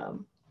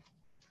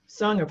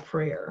Song of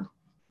Prayer.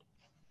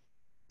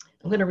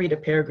 I'm going to read a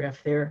paragraph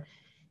there,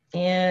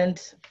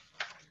 and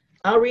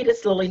I'll read it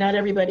slowly. Not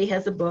everybody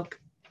has a book.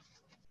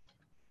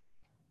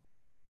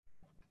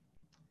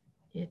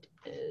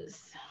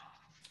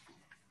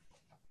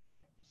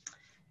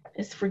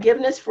 It's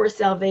forgiveness for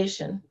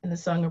salvation in the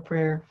Song of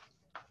Prayer.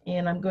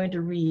 And I'm going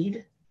to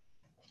read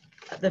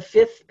the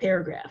 5th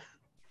paragraph.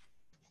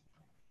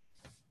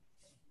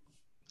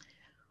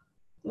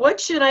 What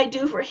should I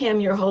do for him,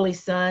 your holy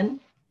son?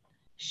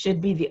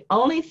 Should be the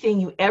only thing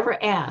you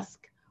ever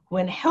ask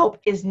when help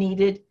is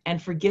needed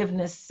and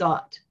forgiveness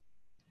sought.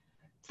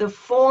 The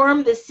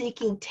form the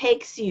seeking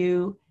takes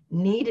you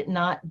need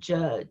not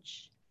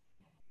judge.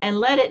 And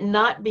let it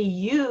not be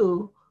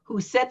you who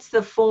sets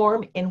the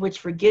form in which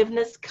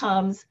forgiveness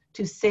comes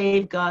to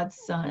save God's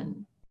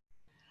Son.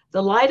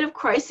 The light of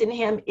Christ in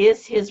him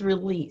is his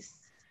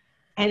release,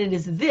 and it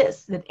is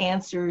this that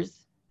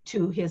answers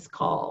to his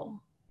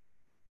call.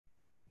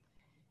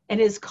 And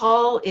his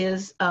call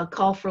is a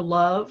call for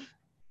love.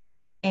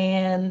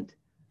 And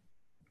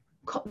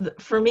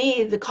for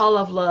me, the call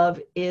of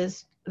love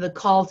is the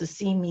call to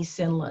see me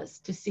sinless,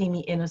 to see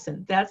me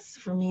innocent. That's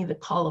for me the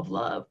call of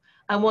love.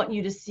 I want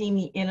you to see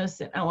me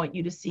innocent. I want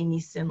you to see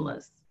me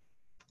sinless.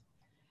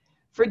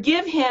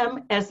 Forgive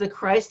him as the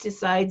Christ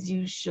decides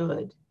you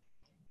should,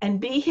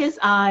 and be his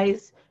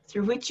eyes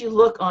through which you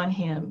look on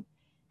him,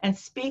 and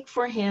speak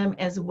for him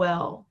as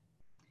well.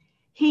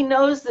 He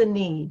knows the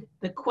need,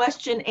 the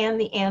question,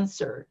 and the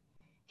answer.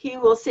 He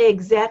will say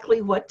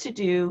exactly what to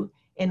do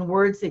in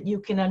words that you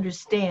can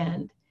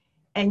understand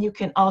and you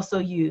can also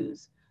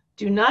use.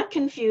 Do not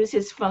confuse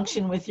his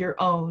function with your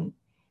own.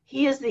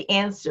 He is the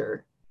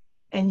answer,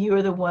 and you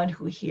are the one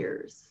who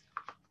hears.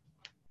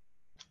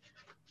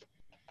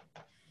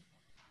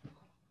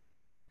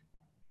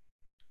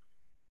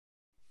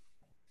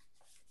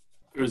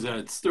 There's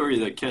that story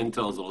that Ken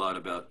tells a lot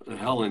about.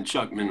 Helen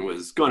Schuckman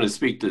was going to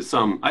speak to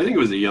I think it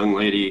was a young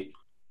lady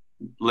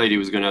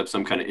was going to have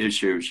some kind of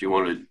issue she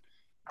wanted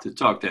to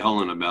talk to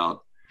Helen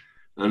about.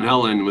 And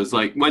Helen was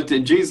like, went to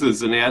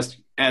Jesus and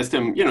asked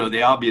him,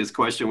 the obvious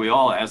question we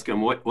all ask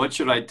him, what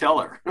should I tell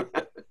her?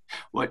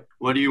 What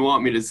do you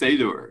want me to say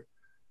to her?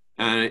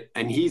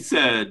 And he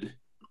said,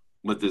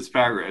 what this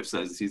paragraph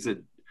says, he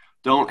said,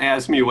 don't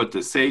ask me what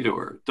to say to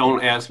her.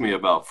 Don't ask me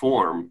about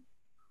form,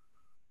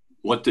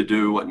 what to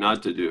do, what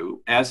not to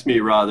do. Ask me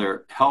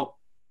rather,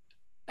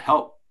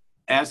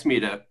 ask me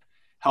to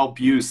help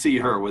you see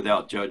her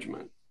without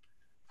judgment.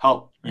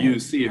 Help you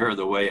see her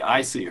the way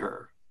I see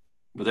her,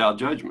 without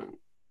judgment.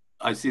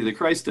 I see the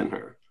Christ in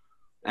her.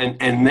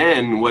 And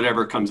then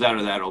whatever comes out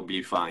of that will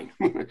be fine.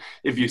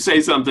 If you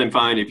say something,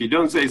 fine. If you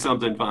don't say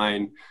something,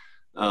 fine.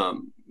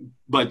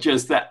 But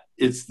just that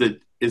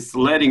it's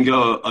letting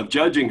go of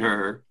judging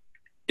her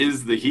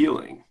is the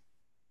healing.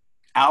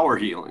 Our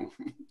healing.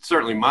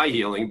 Certainly my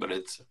healing, but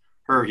it's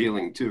her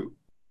healing too.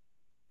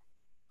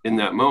 In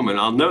that moment,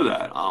 I'll know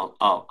that.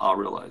 I'll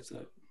realize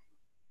that.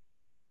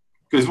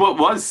 Because what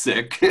was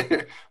sick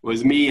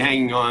was me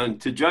hanging on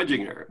to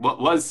judging her. What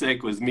was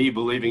sick was me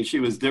believing she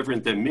was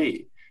different than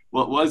me.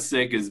 What was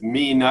sick is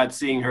me not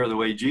seeing her the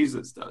way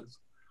Jesus does.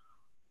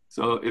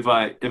 So if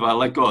I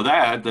let go of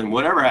that, then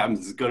whatever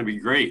happens is going to be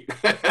great.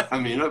 I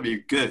mean, it'll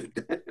be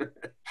good.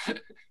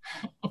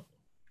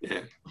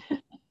 Yeah.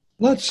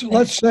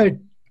 Let's say,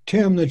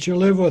 Tim, that you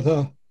live with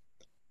a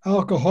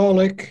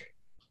alcoholic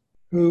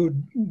who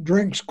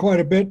drinks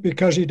quite a bit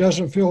because he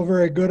doesn't feel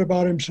very good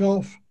about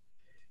himself.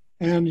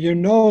 And you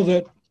know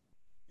that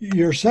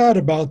you're sad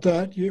about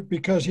that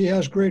because he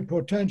has great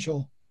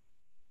potential.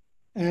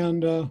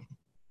 And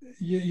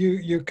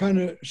you kind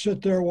of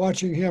sit there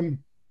watching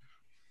him,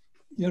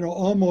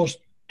 almost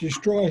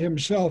destroy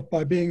himself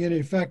by being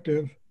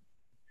ineffective.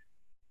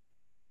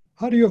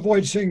 How do you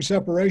avoid seeing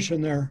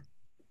separation there?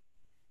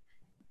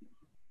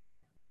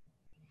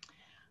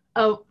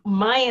 Oh,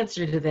 my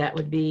answer to that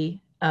would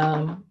be,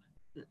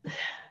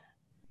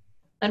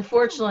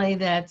 unfortunately,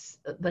 that's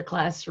the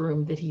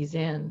classroom that he's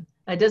in.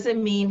 That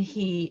doesn't mean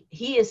he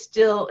is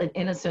still an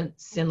innocent,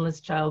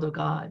 sinless child of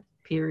God,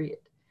 period.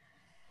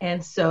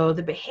 And so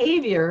the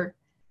behavior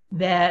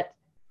that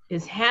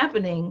is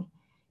happening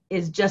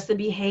is just the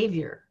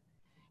behavior.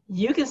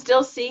 You can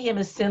still see him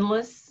as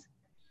sinless.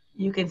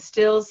 You can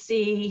still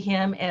see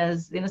him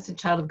as the innocent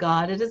child of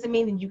God. It doesn't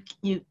mean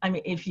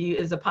that if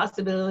there's a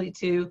possibility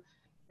to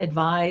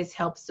advise,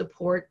 help,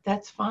 support,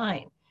 that's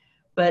fine.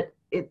 But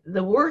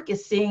the work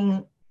is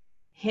seeing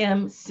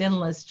him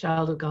sinless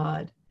child of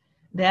God.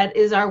 That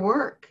is our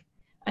work.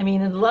 I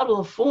mean, in the level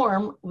of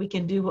form, we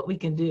can do what we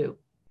can do.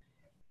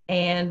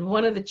 And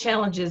one of the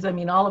challenges,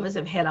 all of us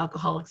have had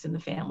alcoholics in the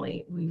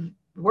family. We've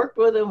worked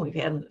with them, we've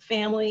had them in the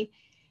family,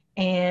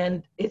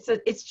 and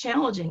it's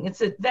challenging.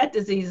 That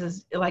disease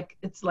is like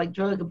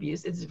drug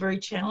abuse. It's very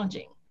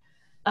challenging.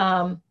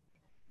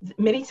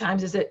 Many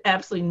times there's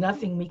absolutely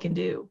nothing we can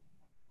do.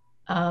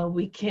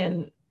 We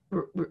can,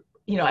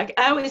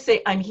 I always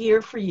say, I'm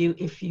here for you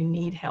if you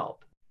need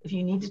help, if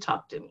you need to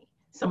talk to me,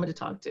 someone to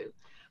talk to.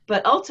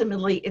 But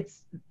ultimately,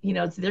 it's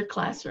their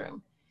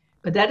classroom.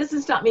 But that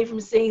doesn't stop me from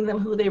seeing them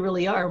who they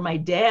really are. My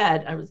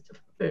dad, an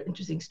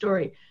interesting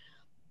story.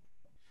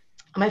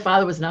 My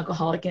father was an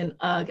alcoholic, and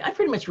I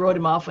pretty much wrote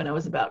him off when I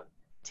was about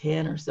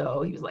 10 or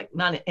so. He was like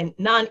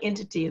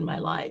non-entity in my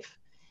life.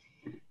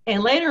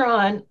 And later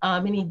on,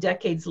 many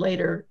decades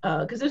later,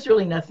 because there's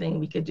really nothing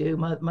we could do,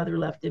 my mother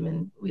left him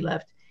and we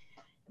left.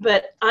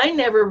 But I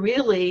never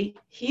really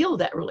healed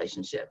that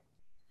relationship.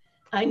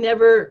 I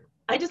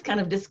just kind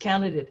of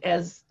discounted it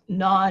as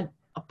not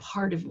a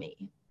part of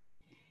me.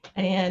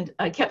 And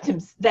I kept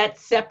that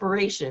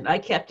separation, I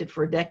kept it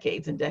for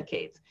decades and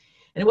decades.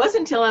 And it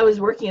wasn't until I was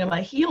working on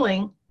my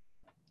healing,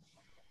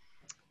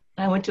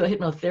 I went to a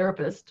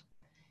hypnotherapist,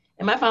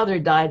 and my father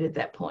died at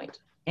that point.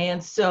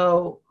 And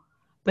so,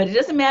 but it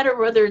doesn't matter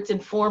whether it's in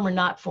form or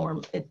not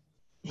form.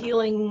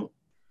 Healing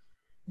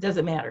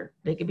doesn't matter.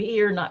 They could be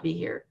here or not be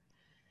here.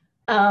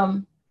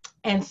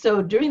 And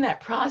so during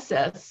that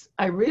process,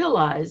 I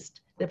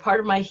realized that part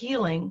of my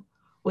healing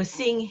was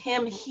seeing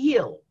him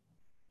healed.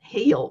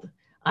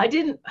 I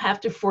didn't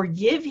have to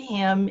forgive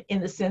him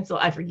in the sense of,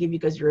 I forgive you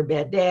because you're a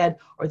bad dad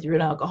or you're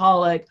an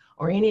alcoholic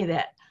or any of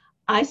that.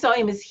 I saw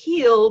him as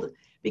healed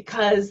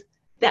because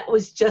that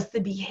was just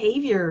the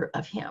behavior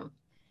of him.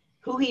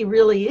 Who he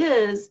really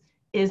is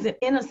an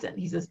innocent.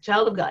 He's a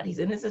child of God. He's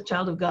an innocent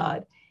child of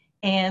God.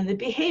 And the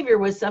behavior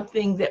was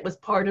something that was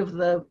part of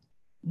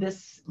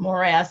this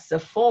morass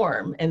of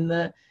form and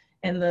the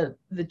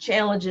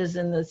challenges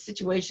and the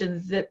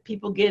situations that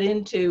people get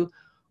into,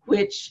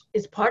 which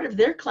is part of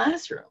their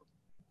classroom.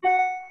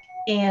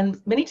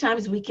 And many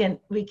times we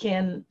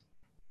can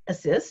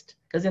assist,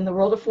 because in the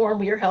world of form,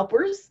 we are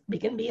helpers. We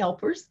can be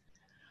helpers,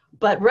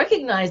 but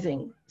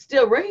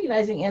still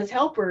recognizing as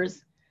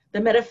helpers the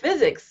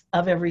metaphysics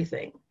of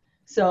everything.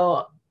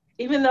 So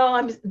even though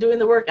I'm doing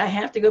the work, I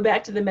have to go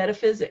back to the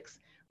metaphysics,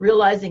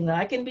 realizing that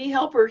I can be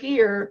helper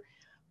here,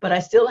 but I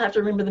still have to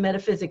remember the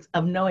metaphysics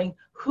of knowing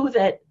who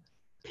that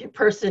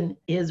person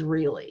is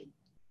really.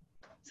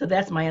 So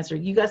that's my answer.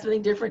 You got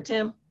something different,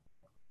 Tim?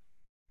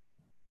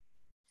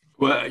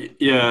 Well,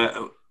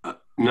 yeah,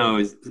 no,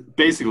 it's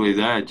basically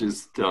that.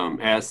 Just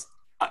ask.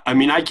 I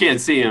mean, I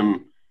can't see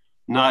him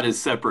not as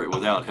separate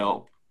without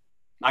help.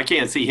 I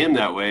can't see him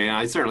that way, and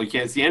I certainly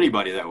can't see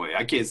anybody that way.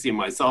 I can't see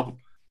myself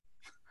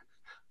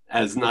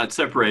as not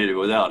separated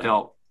without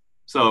help.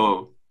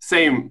 So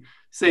same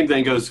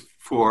thing goes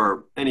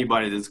for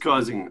anybody that's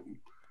causing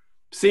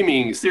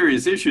seeming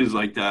serious issues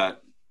like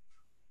that.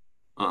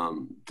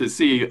 To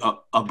see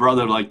a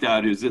brother like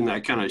that who's in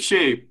that kind of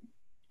shape,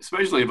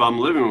 especially if I'm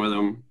living with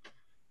him,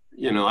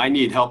 I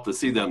need help to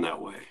see them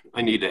that way.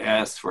 I need to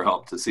ask for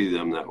help to see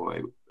them that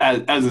way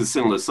as a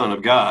sinless son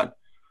of God.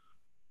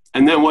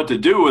 And then what to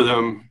do with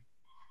them,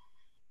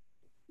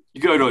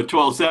 you go to a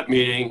 12-step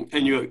meeting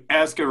and you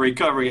ask a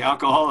recovering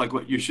alcoholic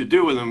what you should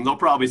do with him, they'll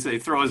probably say,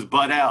 throw his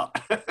butt out.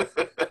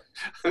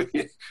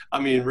 I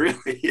mean,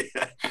 really,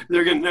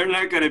 they're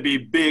not going to be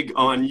big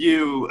on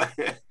you,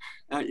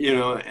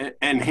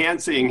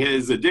 enhancing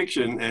his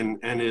addiction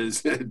and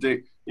his,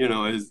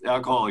 his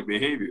alcoholic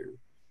behavior.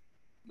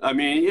 I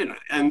mean,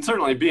 and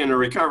certainly being a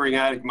recovering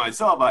addict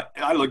myself,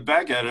 I look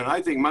back at it and I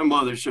think my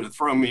mother should have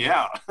thrown me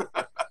out.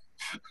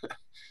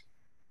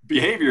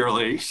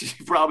 Behaviorally,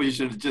 she probably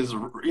should have just,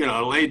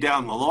 laid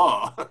down the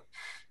law.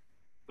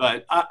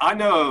 But I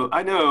know,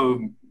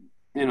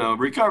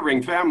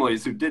 recovering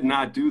families who did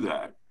not do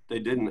that. They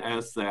didn't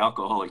ask the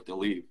alcoholic to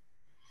leave.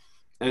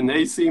 And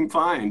they seem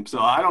fine. So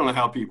I don't know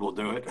how people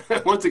do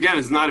it. Once again,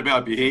 it's not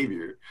about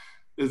behavior.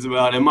 It's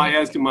about, am I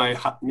asking my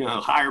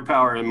higher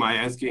power, am I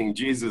asking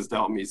Jesus to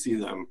help me see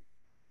them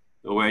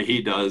the way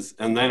he does?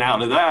 And then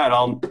out of that,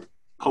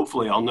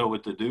 hopefully I'll know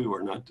what to do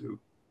or not do.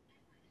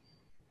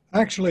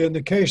 Actually, in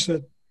the case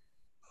that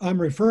I'm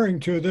referring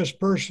to, this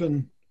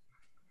person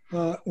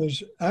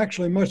is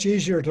actually much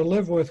easier to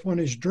live with when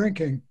he's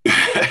drinking.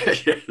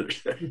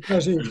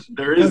 Because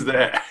there is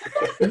that.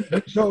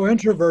 He's so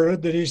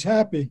introverted that he's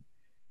happy.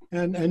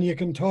 And you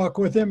can talk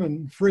with him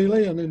and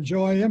freely and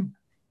enjoy him.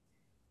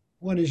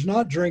 When he's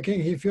not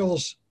drinking, he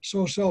feels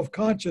so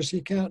self-conscious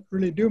he can't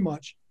really do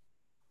much.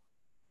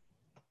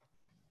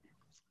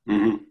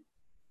 Mm-hmm.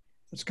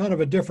 It's kind of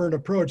a different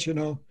approach,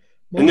 And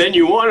then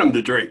you want him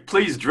to drink.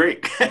 Please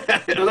drink.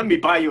 Let me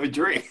buy you a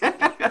drink.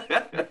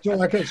 so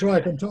I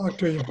can talk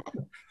to you.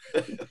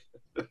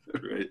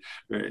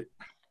 Right.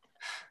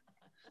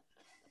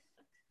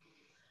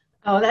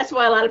 Oh, that's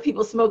why a lot of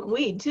people smoke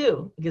weed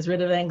too. It gets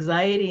rid of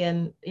anxiety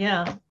and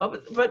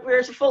but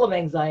we're full of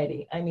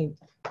anxiety. I mean,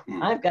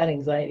 I've got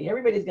anxiety.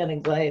 Everybody's got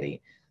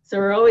anxiety. So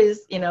we're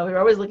always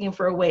looking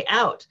for a way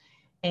out.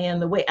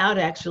 And the way out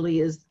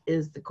actually is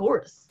the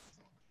course.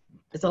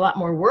 It's a lot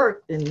more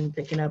work than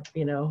picking up,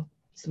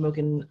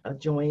 smoking a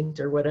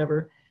joint or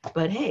whatever.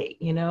 But hey,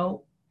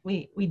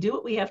 we do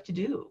what we have to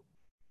do.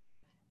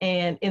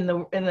 And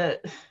I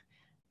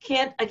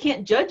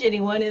can't judge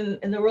anyone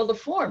in the world of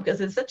form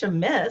because it's such a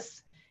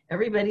mess.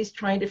 Everybody's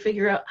trying to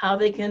figure out how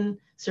they can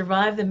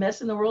survive the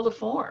mess in the world of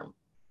form.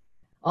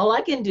 All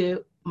I can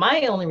do,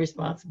 my only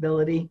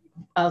responsibility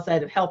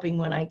outside of helping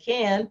when I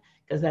can,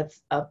 because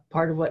that's a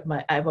part of what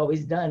I've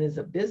always done as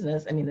a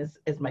business, I mean,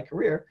 as my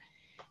career,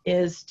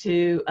 is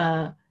to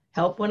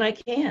help when I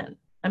can.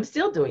 I'm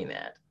still doing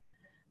that.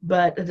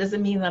 But it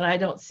doesn't mean that I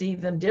don't see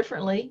them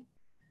differently.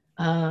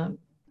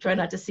 Try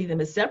not to see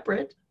them as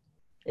separate.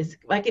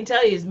 I can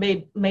tell you, it's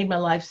made my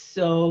life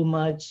so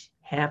much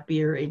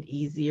happier and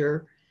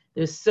easier.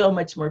 There's so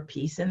much more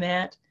peace in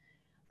that.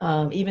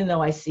 Even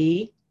though I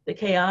see the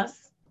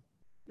chaos,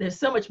 there's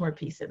so much more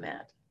peace in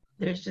that.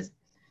 I'm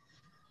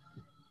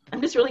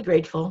just really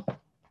grateful.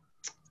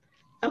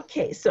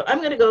 Okay, so I'm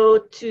going to go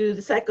to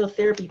the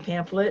psychotherapy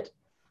pamphlet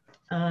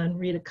and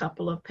read a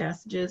couple of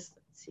passages.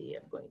 Let's see,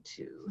 I'm going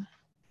to.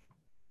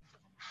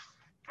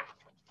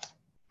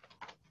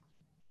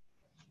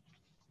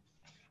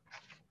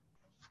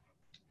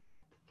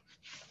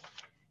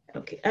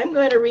 Okay, I'm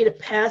going to read a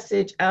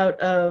passage out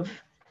of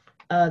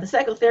the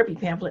psychotherapy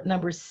pamphlet,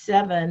 number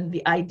 7,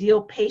 The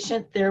Ideal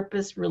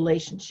Patient-Therapist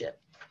Relationship.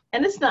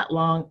 And it's not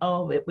long.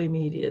 Oh, wait,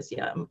 maybe it is.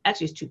 Yeah,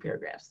 actually it's 2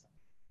 paragraphs.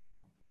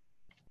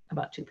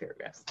 About 2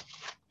 paragraphs.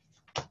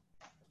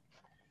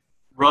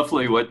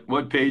 Roughly,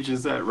 what page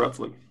is that,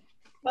 roughly?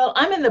 Well,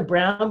 I'm in the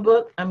brown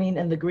book. I mean,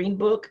 in the green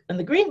book. In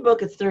the green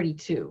book, it's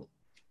 32.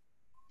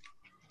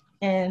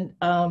 And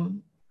I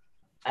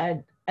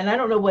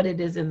don't know what it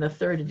is in the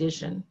 3rd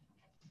edition,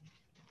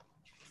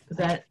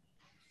 because I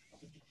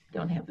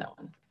don't have that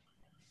one.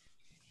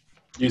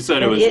 You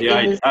said it was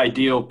the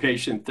ideal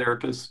patient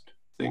therapist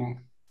thing?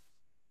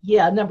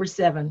 Yeah, number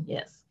 7,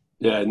 yes.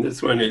 Yeah, and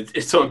this one,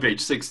 it's on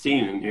page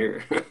 16 in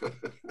here.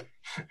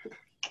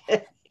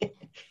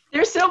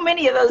 There's so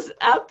many of those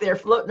out there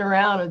floating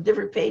around with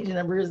different page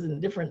numbers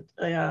and different,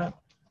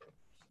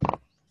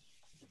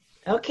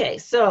 Okay,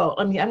 so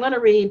I'm going to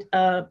read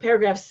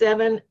paragraph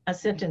 7,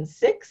 sentence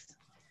 6.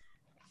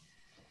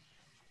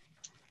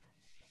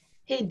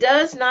 He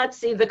does not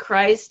see the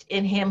Christ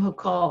in him who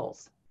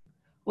calls.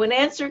 What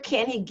answer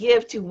can he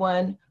give to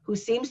one who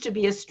seems to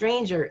be a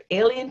stranger,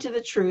 alien to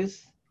the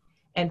truth,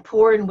 and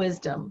poor in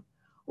wisdom,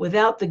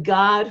 without the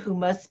God who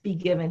must be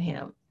given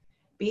him?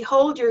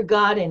 Behold your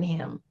God in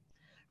him,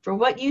 for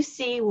what you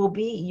see will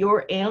be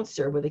your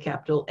answer with a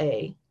capital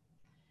A.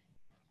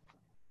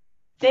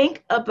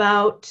 Think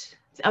what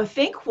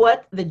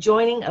the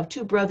joining of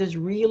 2 brothers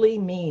really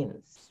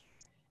means,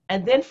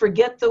 and then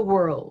forget the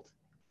world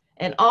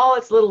and all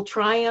its little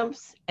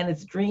triumphs and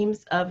its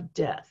dreams of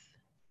death.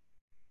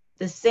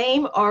 The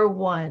same are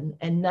one,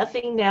 and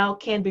nothing now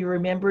can be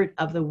remembered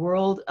of the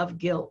world of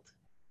guilt.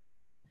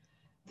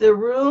 The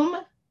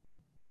room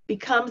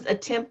becomes a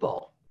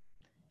temple,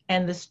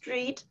 and the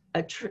street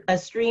a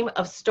stream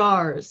of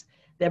stars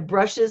that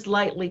brushes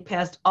lightly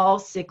past all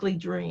sickly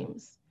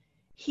dreams.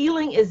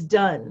 Healing is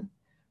done,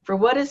 for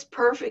what is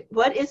perfect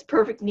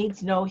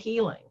needs no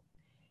healing,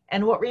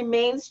 and what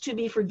remains to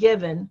be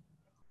forgiven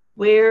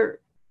where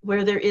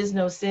there is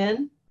no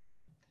sin.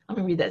 I'm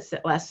going to read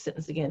that last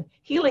sentence again.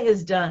 Healing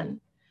is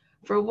done,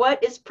 for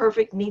what is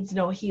perfect needs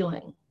no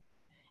healing,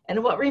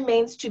 and what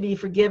remains to be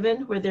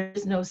forgiven where there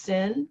is no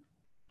sin.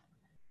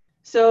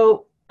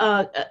 So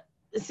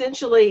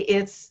essentially,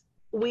 it's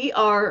we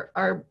are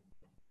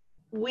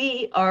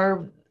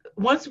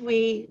once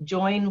we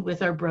join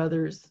with our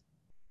brothers.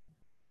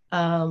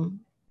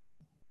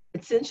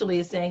 Essentially,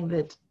 is saying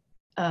that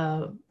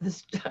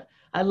this.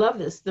 I love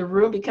this. The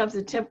room becomes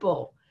a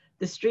temple,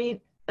 the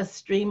street a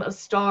stream of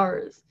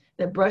stars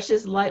that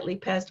brushes lightly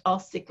past all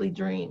sickly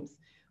dreams.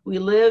 We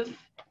live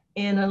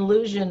in an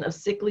illusion of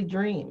sickly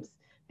dreams.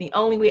 The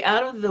only way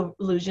out of the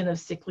illusion of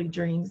sickly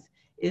dreams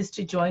is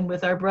to join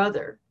with our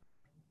brother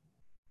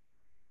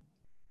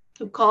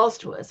who calls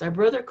to us. Our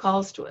brother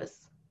calls to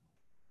us.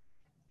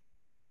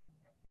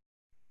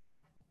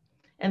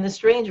 And the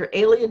stranger,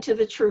 alien to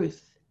the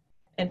truth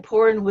and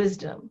poor in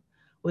wisdom,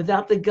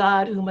 without the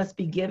God who must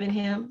be given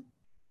him.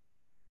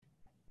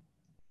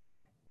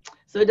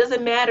 So it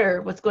doesn't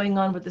matter what's going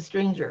on with the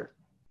stranger.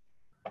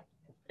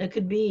 It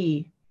could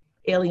be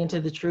alien to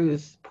the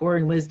truth, poor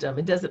in wisdom.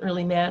 It doesn't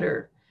really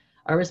matter.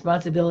 Our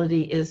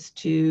responsibility is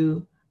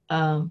to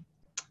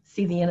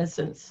see the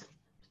innocence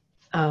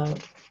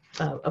of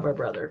our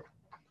brother.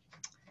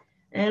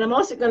 And I'm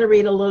also going to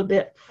read a little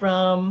bit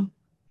from,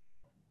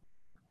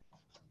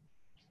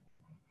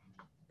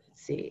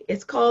 let's see,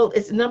 it's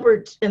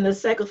numbered in the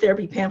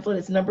psychotherapy pamphlet,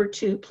 it's number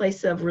 2,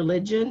 Place of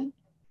Religion,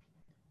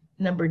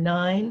 number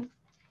 9.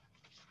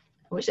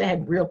 I wish I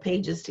had real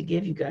pages to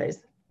give you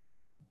guys.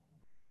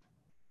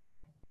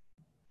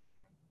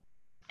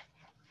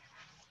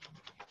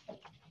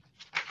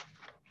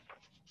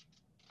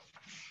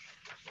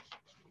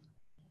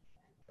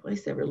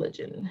 Place of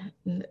Religion,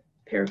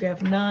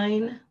 paragraph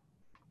 9.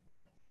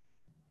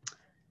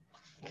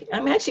 Okay,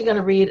 I'm actually going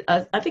to read, I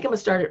think I'm going to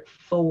start at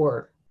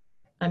 4.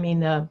 Let me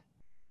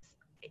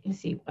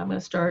see, I'm going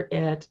to start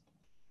at,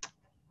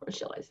 where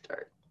shall I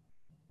start?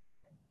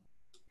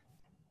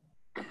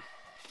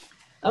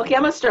 Okay,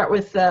 I'm going to start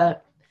with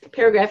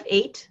paragraph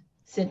 8,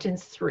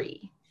 sentence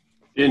 3.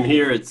 In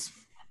here, it's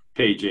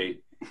page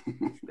 8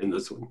 in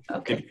this one.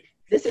 Okay.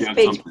 This is Yeah,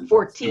 page something.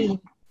 14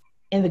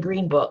 in the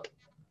Green Book.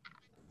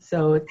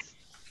 So it's,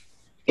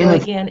 In the-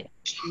 again,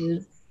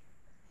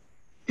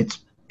 It's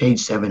page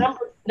 7.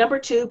 number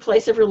 2,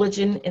 place of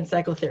religion in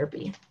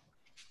psychotherapy.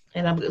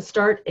 And I'm going to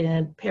start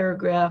in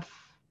paragraph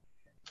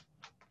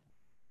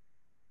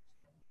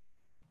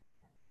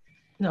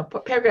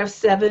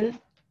 7.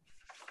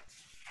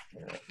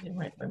 Where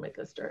am I going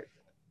to start?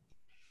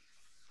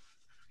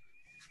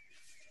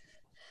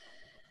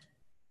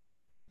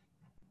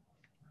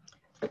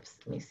 Oops,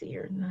 let me see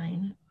here.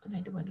 9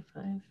 to 1 to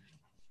 5.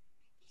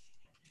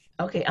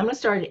 Okay, I'm going to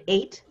start at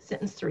 8,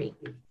 sentence 3.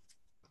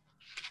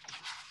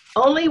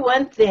 Only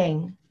one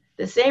thing,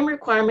 the same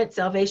requirement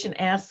salvation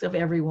asks of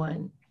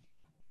everyone.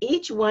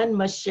 Each one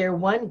must share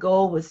one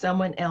goal with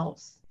someone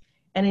else,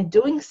 and in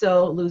doing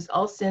so, lose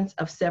all sense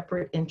of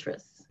separate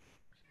interests.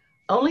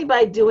 Only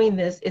by doing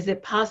this is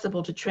it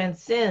possible to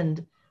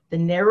transcend the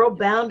narrow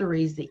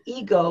boundaries the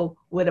ego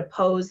would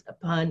impose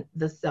upon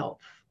the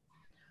self.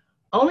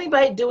 Only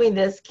by doing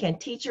this can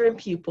teacher and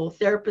pupil,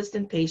 therapist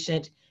and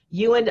patient,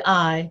 you and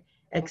I,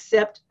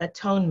 accept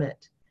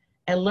atonement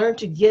and learn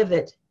to give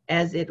it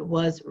as it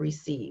was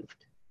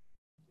received.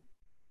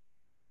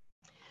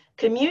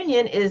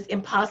 Communion is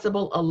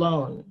impossible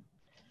alone.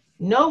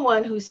 No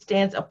one who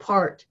stands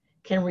apart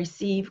can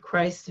receive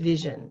Christ's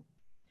vision.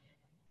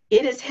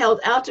 It is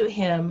held out to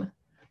him,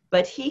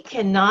 but he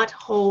cannot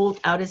hold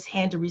out his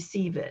hand to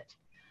receive it.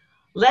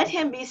 Let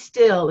him be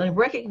still and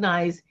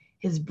recognize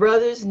his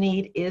brother's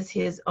need is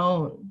his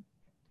own.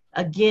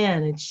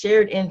 Again, it's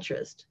shared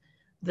interest.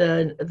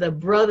 The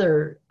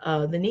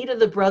need of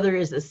the brother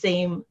is the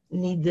same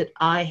need that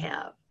I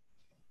have.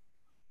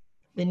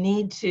 The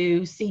need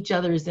to see each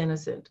other as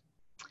innocent.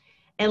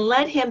 And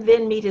let him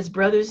then meet his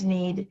brother's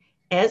need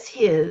as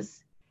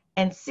his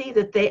and see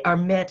that they are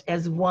met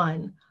as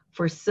one,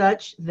 for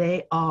such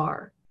they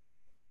are.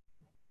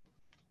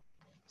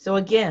 So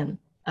again,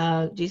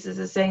 Jesus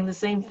is saying the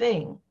same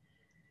thing.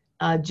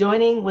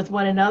 Joining with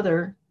one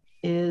another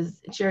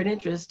is shared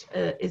interest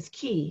is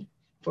key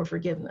for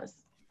forgiveness.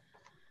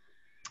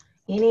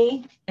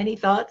 Any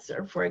thoughts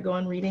or before I go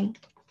on reading?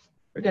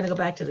 We're going to go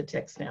back to the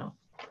text now.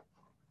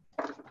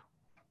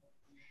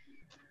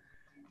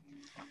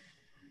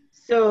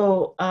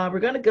 So we're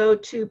going to go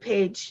to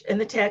page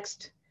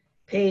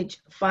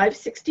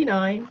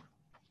 569.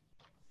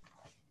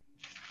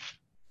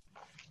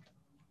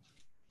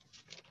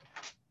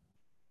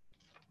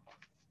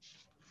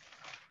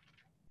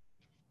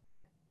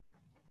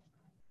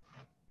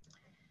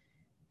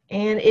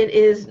 And it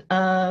is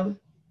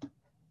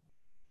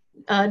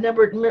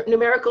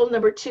numerical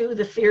number 2,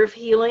 the fear of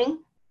healing,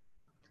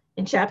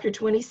 in chapter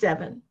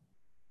 27.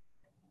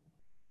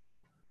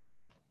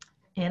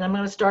 And I'm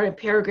going to start at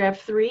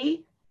paragraph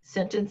 3,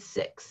 sentence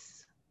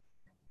 6.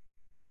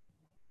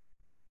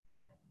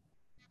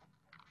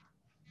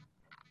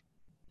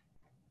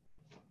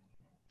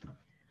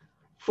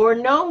 For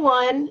no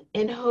one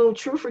in whom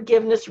true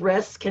forgiveness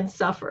rests can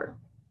suffer.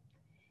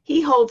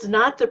 He holds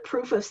not the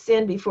proof of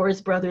sin before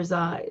his brother's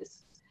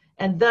eyes,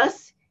 and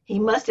thus he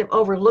must have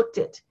overlooked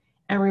it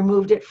and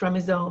removed it from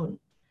his own.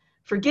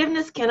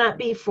 Forgiveness cannot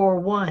be for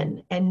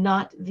one and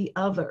not the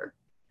other.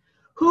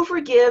 Who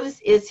forgives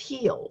is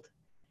healed,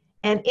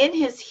 and in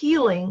his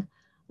healing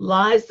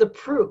lies the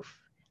proof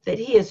that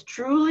he is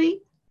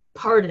truly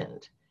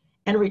pardoned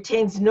and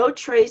retains no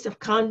trace of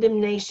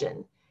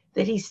condemnation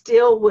that he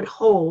still would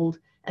hold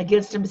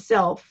against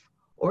himself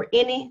or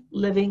any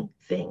living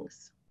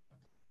things.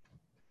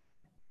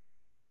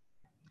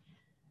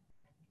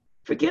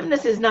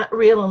 Forgiveness is not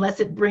real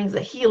unless it brings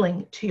a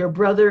healing to your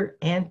brother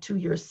and to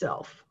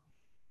yourself.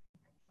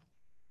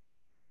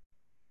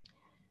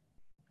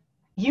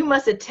 You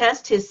must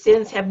attest his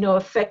sins have no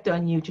effect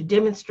on you to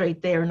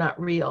demonstrate they are not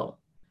real.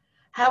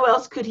 How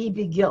else could he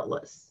be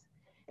guiltless?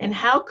 And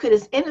how could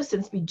his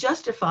innocence be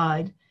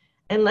justified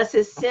unless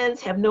his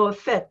sins have no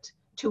effect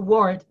to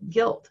warrant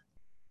guilt?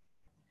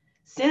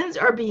 Sins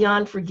are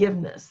beyond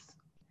forgiveness,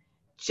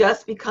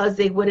 just because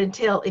they would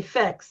entail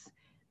effects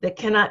that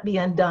cannot be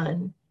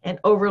undone and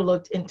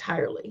overlooked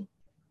entirely.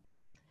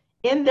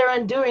 In their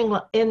undoing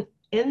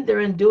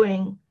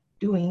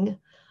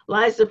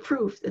lies the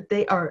proof that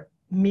they are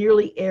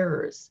merely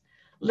errors.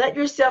 Let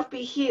yourself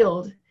be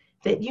healed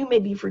that you may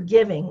be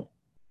forgiving,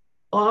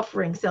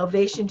 offering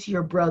salvation to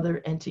your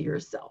brother and to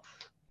yourself.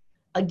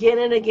 Again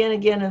and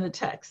again in the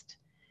text,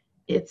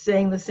 it's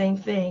saying the same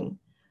thing.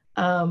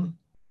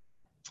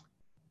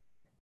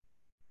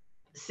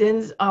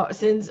 Sins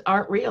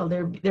aren't real.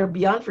 They're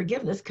beyond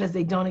forgiveness because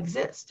they don't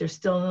exist. They're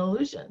still an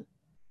illusion.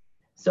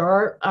 So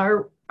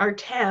our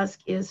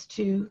task is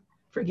to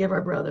forgive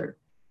our brother.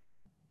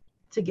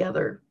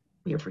 Together,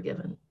 we are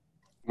forgiven.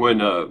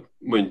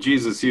 When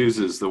Jesus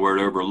uses the word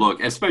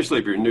overlook, especially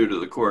if you're new to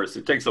the course,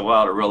 it takes a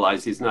while to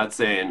realize he's not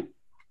saying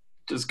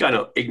just kind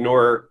of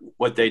ignore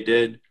what they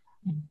did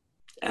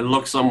and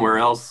look somewhere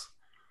else.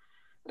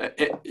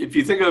 If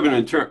you think of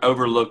an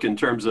overlook in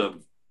terms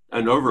of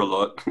an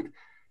overlook,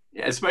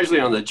 especially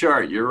on the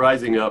chart, you're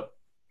rising up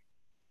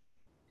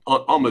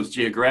almost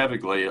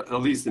geographically,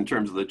 at least in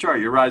terms of the chart,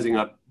 you're rising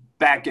up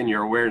back in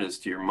your awareness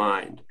to your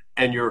mind,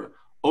 and you're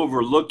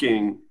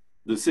overlooking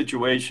the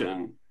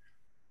situation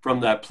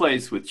from that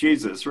place with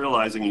Jesus,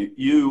 realizing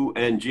you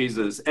and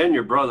Jesus and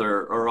your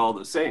brother are all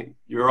the same.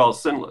 You're all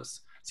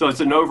sinless. So it's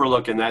an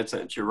overlook in that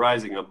sense. You're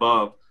rising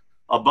above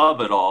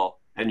it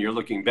all, and you're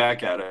looking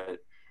back at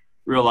it,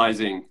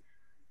 realizing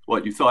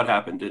what you thought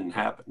happened didn't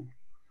happen.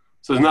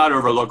 So it's not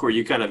overlook where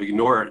you kind of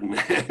ignore it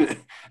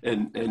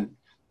and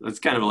it's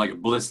kind of like a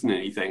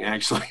blissney thing,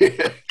 actually.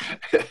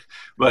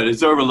 But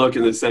it's overlook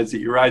in the sense that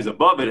you rise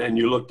above it and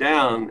you look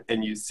down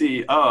and you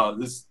see, oh,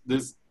 this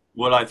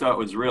what I thought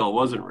was real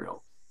wasn't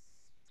real.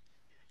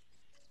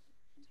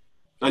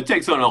 It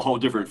takes on a whole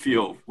different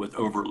feel with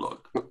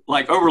overlook.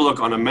 Like overlook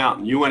on a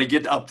mountain. You want to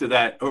get up to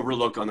that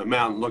overlook on the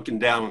mountain, looking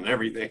down on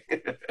everything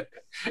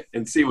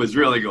and see what's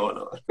really going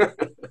on.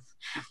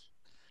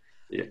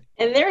 Yeah.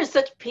 And there is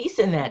such peace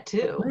in that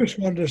too. Bruce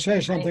wanted to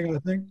say something, I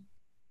think.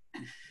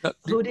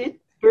 Who did?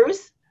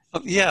 Bruce?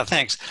 Yeah,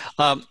 thanks.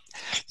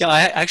 Yeah,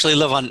 I actually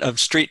live on a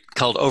street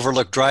called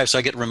Overlook Drive, so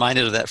I get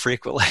reminded of that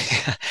frequently.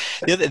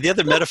 The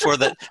other metaphor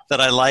that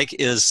I like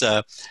is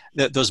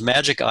those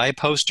magic eye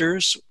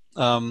posters.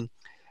 When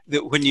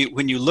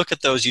you look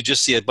at those, you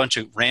just see a bunch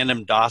of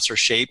random dots or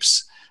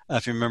shapes.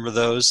 If you remember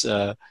those,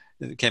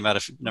 it came out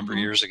a number of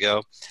years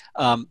ago.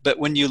 But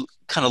when you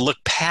kind of look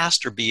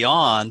past or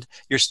beyond,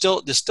 there's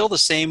still the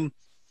same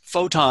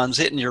photons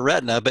hitting your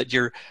retina, but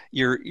you're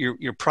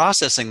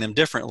processing them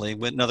differently.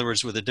 In other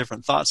words, with a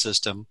different thought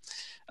system,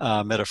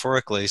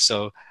 metaphorically.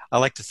 So I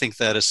like to think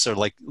that as sort of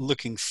like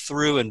looking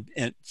through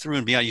and through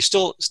and beyond. You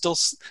still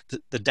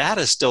the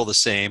data is still the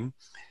same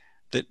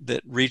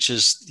that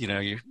reaches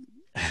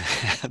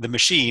the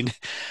machine,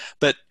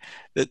 but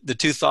the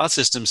two thought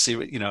systems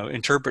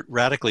interpret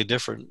radically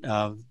different.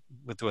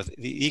 With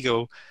the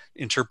ego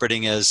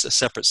interpreting as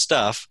separate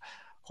stuff,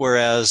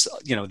 whereas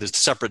there's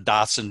separate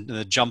dots and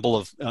the jumble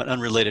of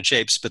unrelated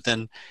shapes. But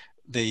then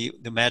the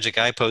magic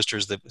eye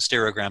posters, the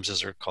stereograms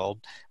as they're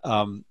called,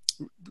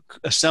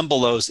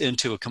 assemble those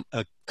into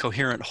a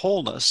coherent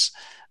wholeness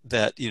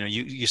that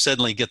you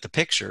suddenly get the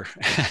picture,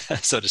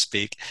 so to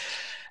speak.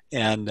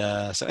 And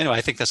so anyway,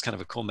 I think that's kind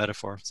of a cool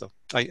metaphor. So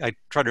I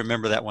try to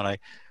remember that when I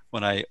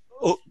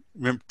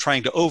remember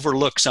trying to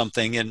overlook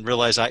something and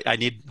realize I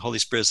need Holy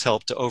Spirit's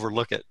help to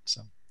overlook it.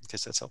 So I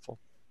guess that's helpful.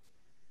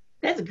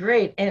 That's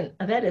great. And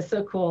that is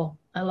so cool.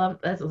 I love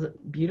that. Was a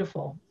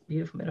beautiful,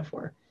 beautiful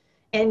metaphor.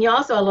 And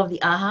I love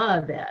the aha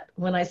of that.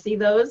 When I see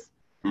those,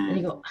 and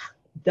you go,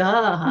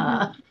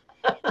 duh.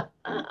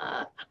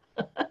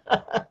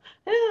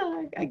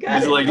 I got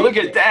He's it. like, look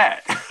at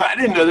that. I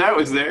didn't know that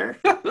was there.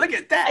 Look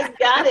at that. I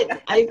got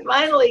it. I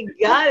finally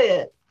got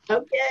it.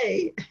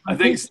 Okay. I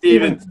think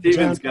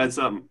Steven's got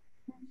something.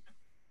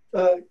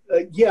 I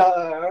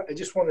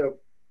just want to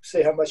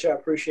say how much I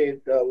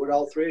appreciate what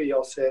all three of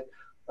y'all said.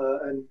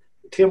 And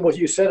Tim, what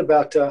you said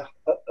about the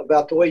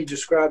way you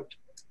described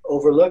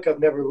overlook, I've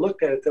never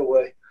looked at it that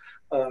way.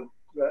 And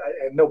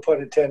no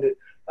pun intended.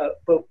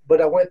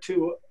 But I went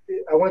to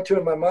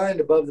in my mind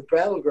above the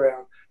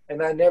battleground,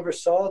 and I never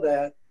saw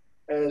that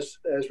as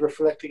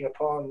reflecting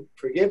upon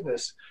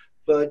forgiveness.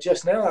 But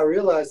just now I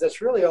realized that's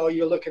really all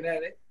you're looking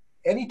at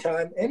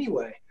anytime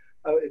anyway.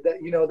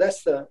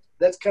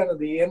 That's kind of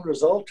the end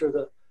result or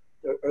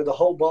the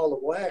whole ball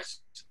of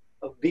wax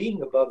of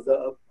being above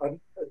the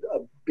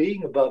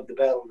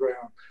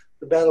battleground.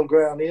 The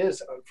battleground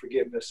is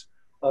unforgiveness,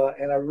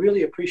 and I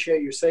really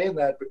appreciate you saying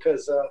that,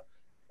 because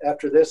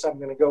after this I'm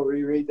going to go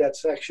reread that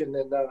section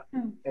and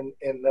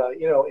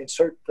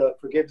insert the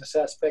forgiveness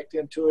aspect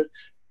into it,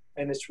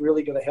 and it's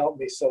really going to help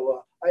me.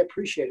 So I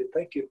appreciate it.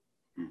 Thank you.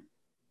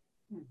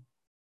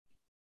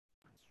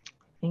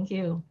 Thank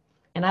you.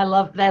 And I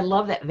love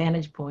that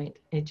vantage point.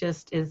 It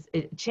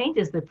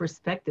changes the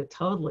perspective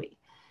totally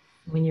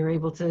when you're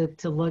able to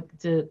look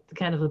to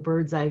kind of a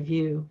bird's eye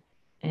view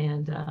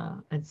and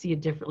see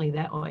it differently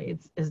that way.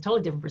 It's a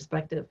totally different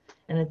perspective,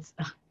 and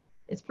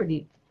it's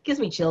pretty, gives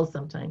me chills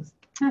sometimes.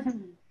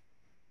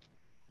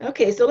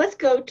 Okay, so let's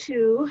go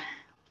to,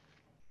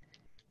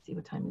 see,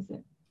 what time is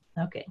it?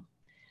 Okay.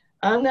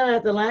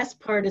 The last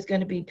part is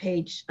going to be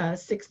page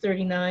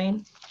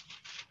 639.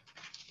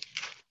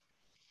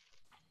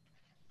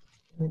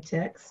 The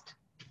text,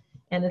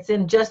 and it's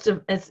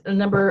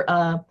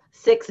number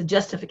 6, a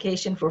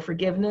justification for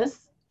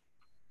forgiveness,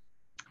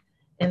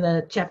 in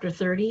the chapter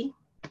 30.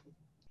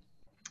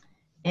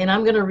 And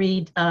I'm going to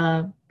read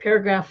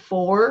paragraph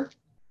 4,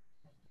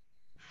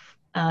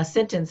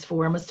 sentence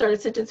 4. I'm going to start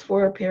at sentence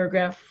 4,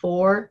 paragraph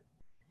 4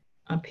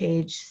 on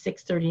page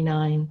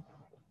 639.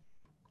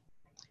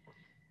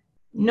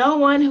 No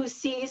one who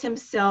sees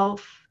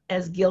himself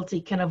as guilty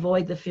can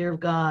avoid the fear of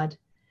God,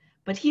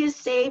 but he is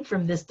saved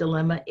from this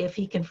dilemma if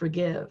he can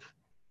forgive.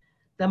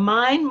 The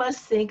mind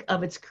must think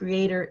of its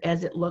creator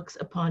as it looks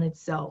upon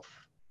itself.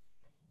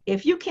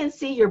 If you can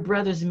see your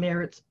brother's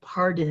merits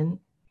pardon,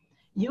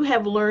 you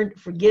have learned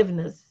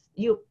forgiveness.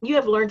 You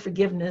have learned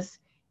forgiveness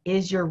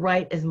is your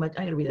right as much.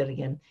 I gotta read that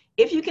again.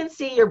 If you can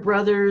see your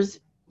brother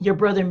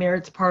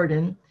merits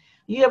pardon,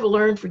 you have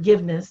learned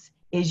forgiveness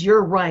is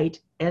your right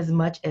as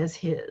much as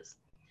his.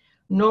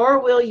 nor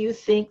will you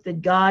think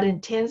that God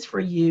intends for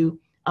you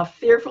a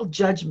fearful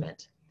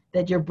judgment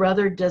that your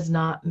brother does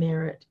not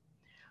merit.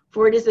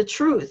 For it is a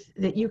truth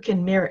that you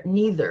can merit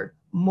neither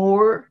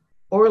more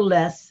or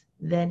less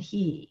than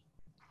he.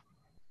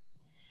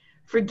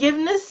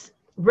 Forgiveness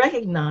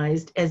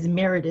recognized as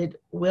merited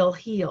will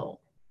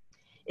heal.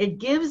 It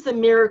gives the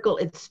miracle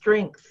its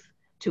strength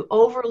to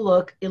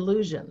overlook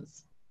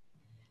illusions.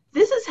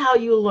 This is how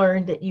you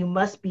learn that you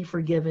must be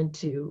forgiven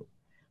too.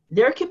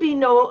 There can be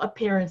no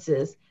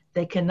appearances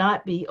that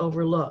cannot be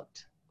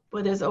overlooked.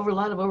 Boy, there's a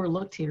lot of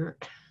overlooked here.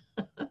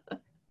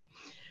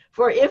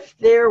 For if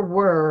there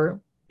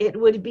were, it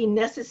would be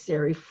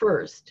necessary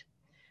first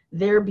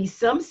there be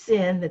some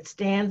sin that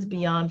stands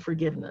beyond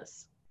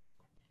forgiveness.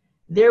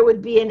 There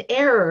would be an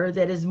error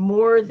that is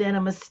more than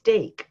a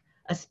mistake,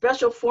 a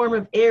special form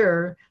of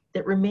error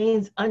that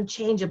remains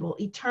unchangeable,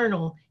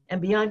 eternal,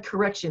 and beyond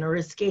correction or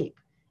escape.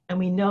 And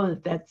we know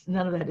that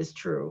none of that is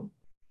true.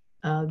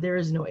 There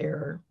is no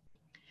error.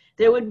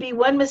 There would be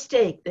one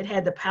mistake that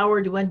had the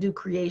power to undo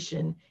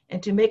creation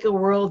and to make a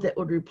world that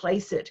would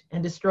replace it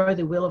and destroy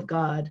the will of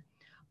God.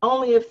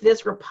 Only if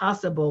this were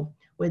possible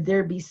would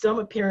there be some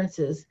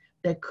appearances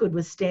that could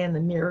withstand the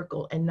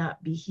miracle and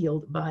not be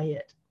healed by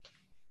it.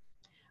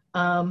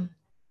 I'm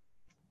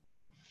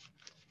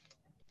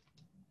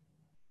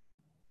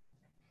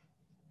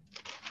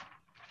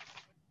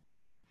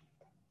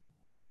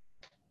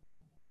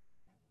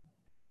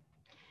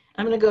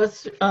going to go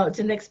to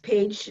the next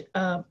page,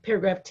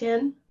 paragraph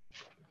 10,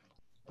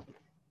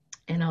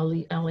 and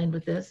I'll end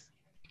with this.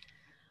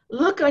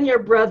 Look on your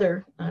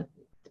brother,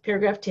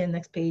 paragraph 10,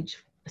 next page,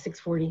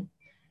 640.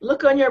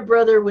 Look on your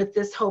brother with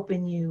this hope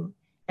in you,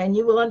 and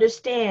you will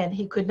understand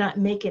he could not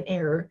make an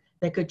error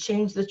that could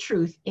change the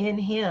truth in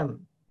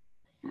him.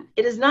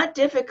 It is not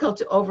difficult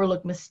to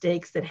overlook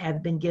mistakes that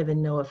have been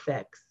given no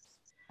effects.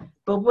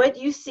 But what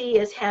you see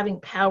as having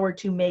power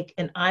to make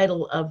an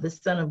idol of the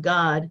Son of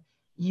God,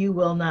 you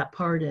will not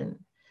pardon.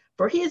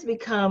 For he has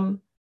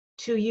become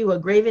to you a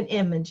graven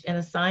image and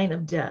a sign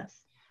of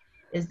death.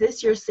 Is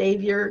this your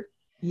Savior?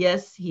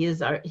 Yes, he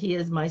is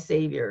my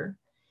Savior.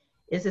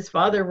 Is his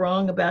Father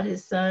wrong about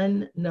his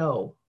Son?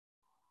 No.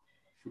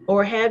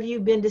 Or have you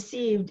been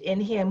deceived in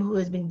him who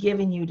has been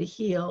given you to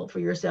heal for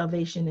your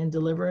salvation and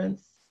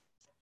deliverance?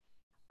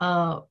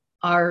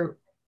 Our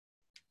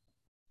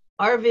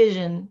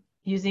vision,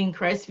 using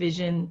Christ's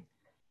vision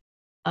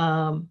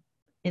and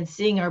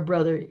seeing our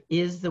brother,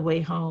 is the way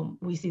home.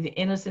 We see the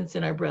innocence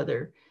in our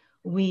brother.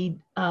 We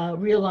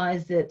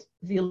realize that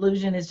the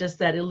illusion is just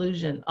that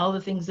illusion. All the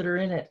things that are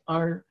in it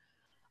are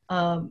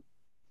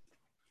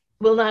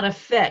will not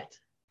affect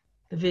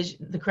the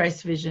vision, the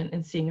Christ vision,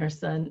 and seeing our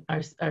son,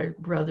 our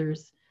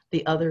brothers,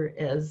 the other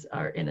as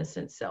our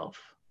innocent self.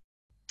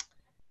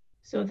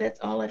 So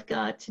that's all I've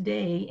got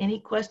today. Any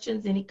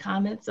questions, any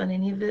comments on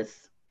any of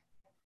this?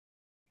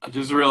 I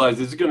just realized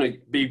it's going to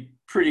be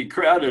pretty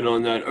crowded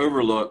on that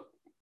overlook.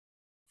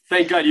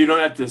 Thank God you don't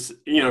have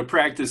to,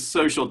 practice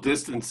social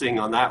distancing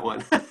on that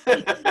one.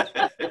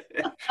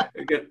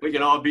 we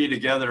can all be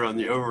together on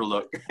the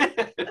overlook.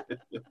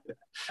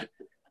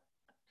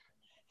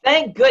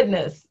 Thank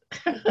goodness.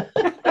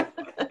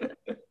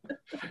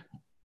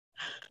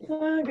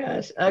 Oh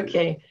gosh.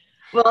 Okay.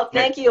 Well,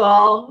 thank you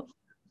all.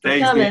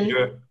 Thanks, coming.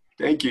 Niedra.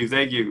 Thank you.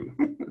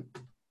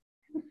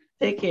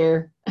 Take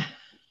care.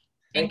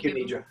 Thank you,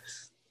 Niedra.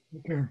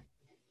 Take care.